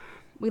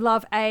We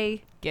love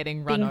A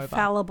getting run being over.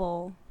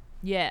 fallible.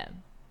 Yeah.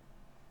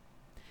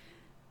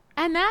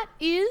 And that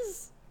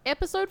is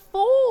episode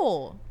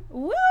 4.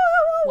 Woo!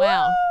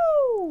 Wow.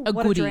 Woo! A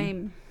What goodie. a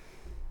dream.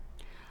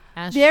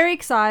 Ash, Very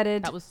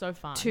excited that was so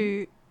fun.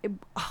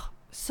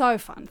 so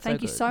fun.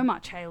 Thank you good. so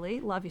much, Hayley.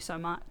 Love you so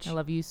much. I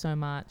love you so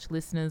much.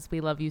 Listeners,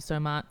 we love you so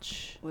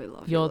much. We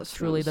love you. You're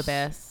truly the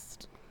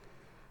best.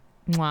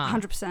 Mwah.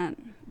 100%.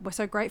 We're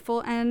so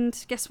grateful.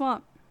 And guess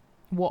what?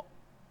 What?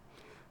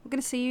 We're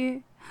going to see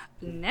you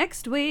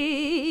next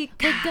week.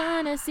 We're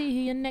gonna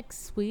see you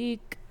next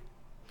week.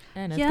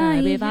 And it's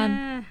gonna be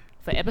fun.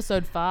 For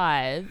episode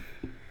 5.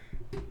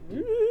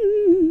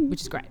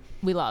 Which is great.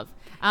 We love.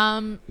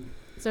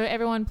 So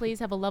everyone, please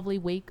have a lovely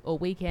week or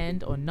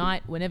weekend or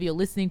night. Whenever you're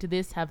listening to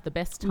this, have the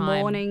best time.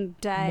 Morning,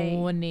 day.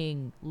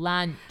 Morning,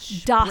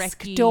 lunch, Dusk,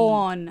 brekkie,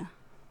 dawn.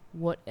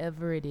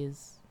 whatever it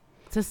is.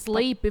 To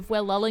sleep if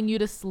we're lulling you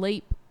to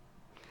sleep.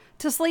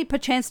 To sleep,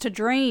 perchance to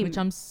dream. Which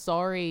I'm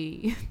sorry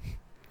if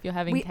you're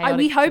having we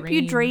chaotic hope you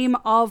dreams. dream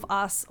of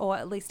us, or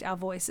at least our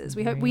voices.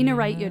 We hope we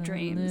narrate your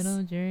Dream a dreams.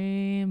 Little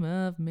dream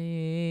of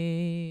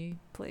me.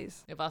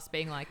 Please. Of us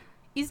being like,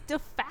 is de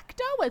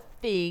facto a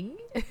thing?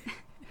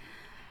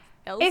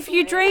 If you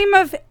Elsewhere? dream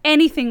of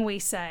anything we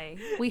say,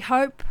 we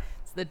hope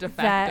It's the de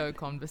facto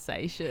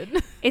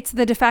conversation. it's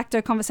the de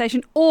facto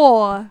conversation,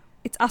 or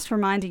it's us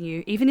reminding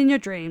you, even in your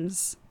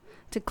dreams,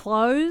 to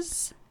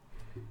close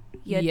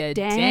your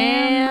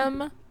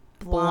damn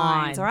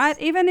blinds. All right,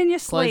 even in your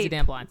sleep. Close your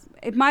damn blinds.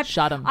 It might.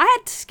 Shut 'em. I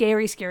had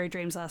scary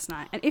dreams last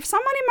night, and if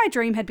someone in my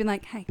dream had been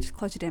like, "Hey, just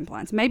close your damn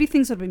blinds," maybe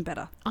things would have been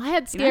better. I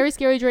had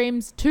scary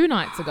dreams 2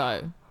 nights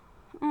ago.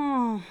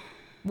 Oh,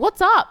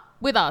 What's up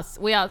with us?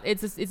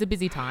 It's a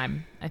busy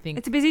time, I think.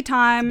 it's a busy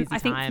time. It's a busy I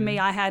think time. for me,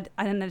 I had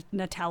a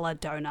Nutella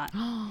donut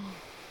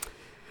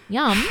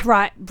Yum.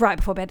 right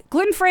before bed,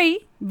 gluten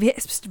free,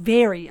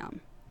 very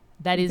yum.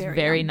 That is Very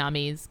very yum.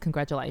 nummies.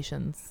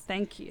 Congratulations.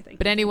 Thank you.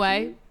 But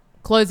anyway,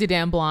 close your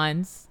damn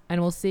blinds and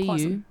we'll see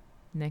Close you 'em.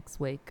 next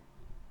week.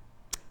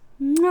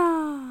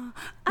 Mwah.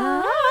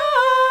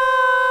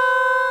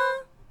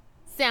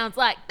 Sounds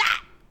like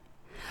that.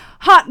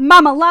 Hot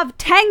mama love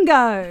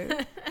tango.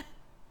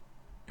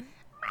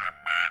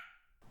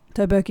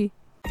 Toberky.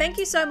 Thank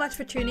you so much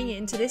for tuning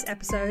in to this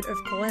episode of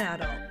Call an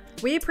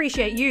Adult. We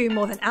appreciate you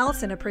more than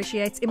Alison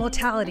appreciates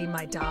immortality,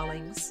 my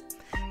darlings.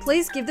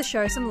 Please give the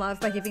show some love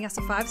by giving us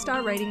a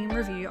 5-star rating and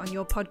review on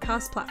your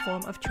podcast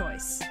platform of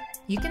choice.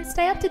 You can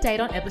stay up to date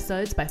on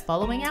episodes by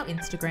following our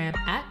Instagram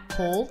at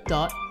call.an.adult,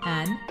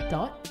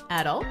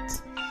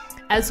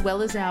 as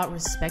well as our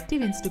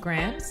respective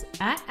Instagrams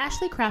at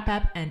Ashley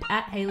Crapapp and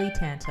at Hayley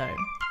Tanto.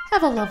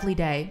 Have a lovely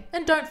day,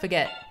 and don't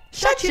forget,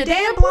 shut your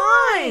damn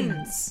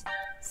blinds!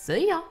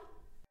 See ya!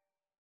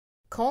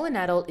 Call an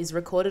Adult is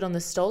recorded on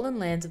the stolen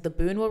lands of the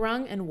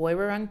Boonwurrung and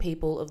Woiwurrung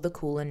people of the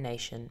Kulin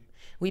Nation.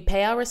 We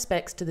pay our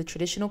respects to the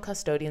traditional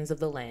custodians of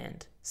the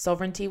land.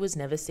 Sovereignty was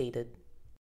never ceded.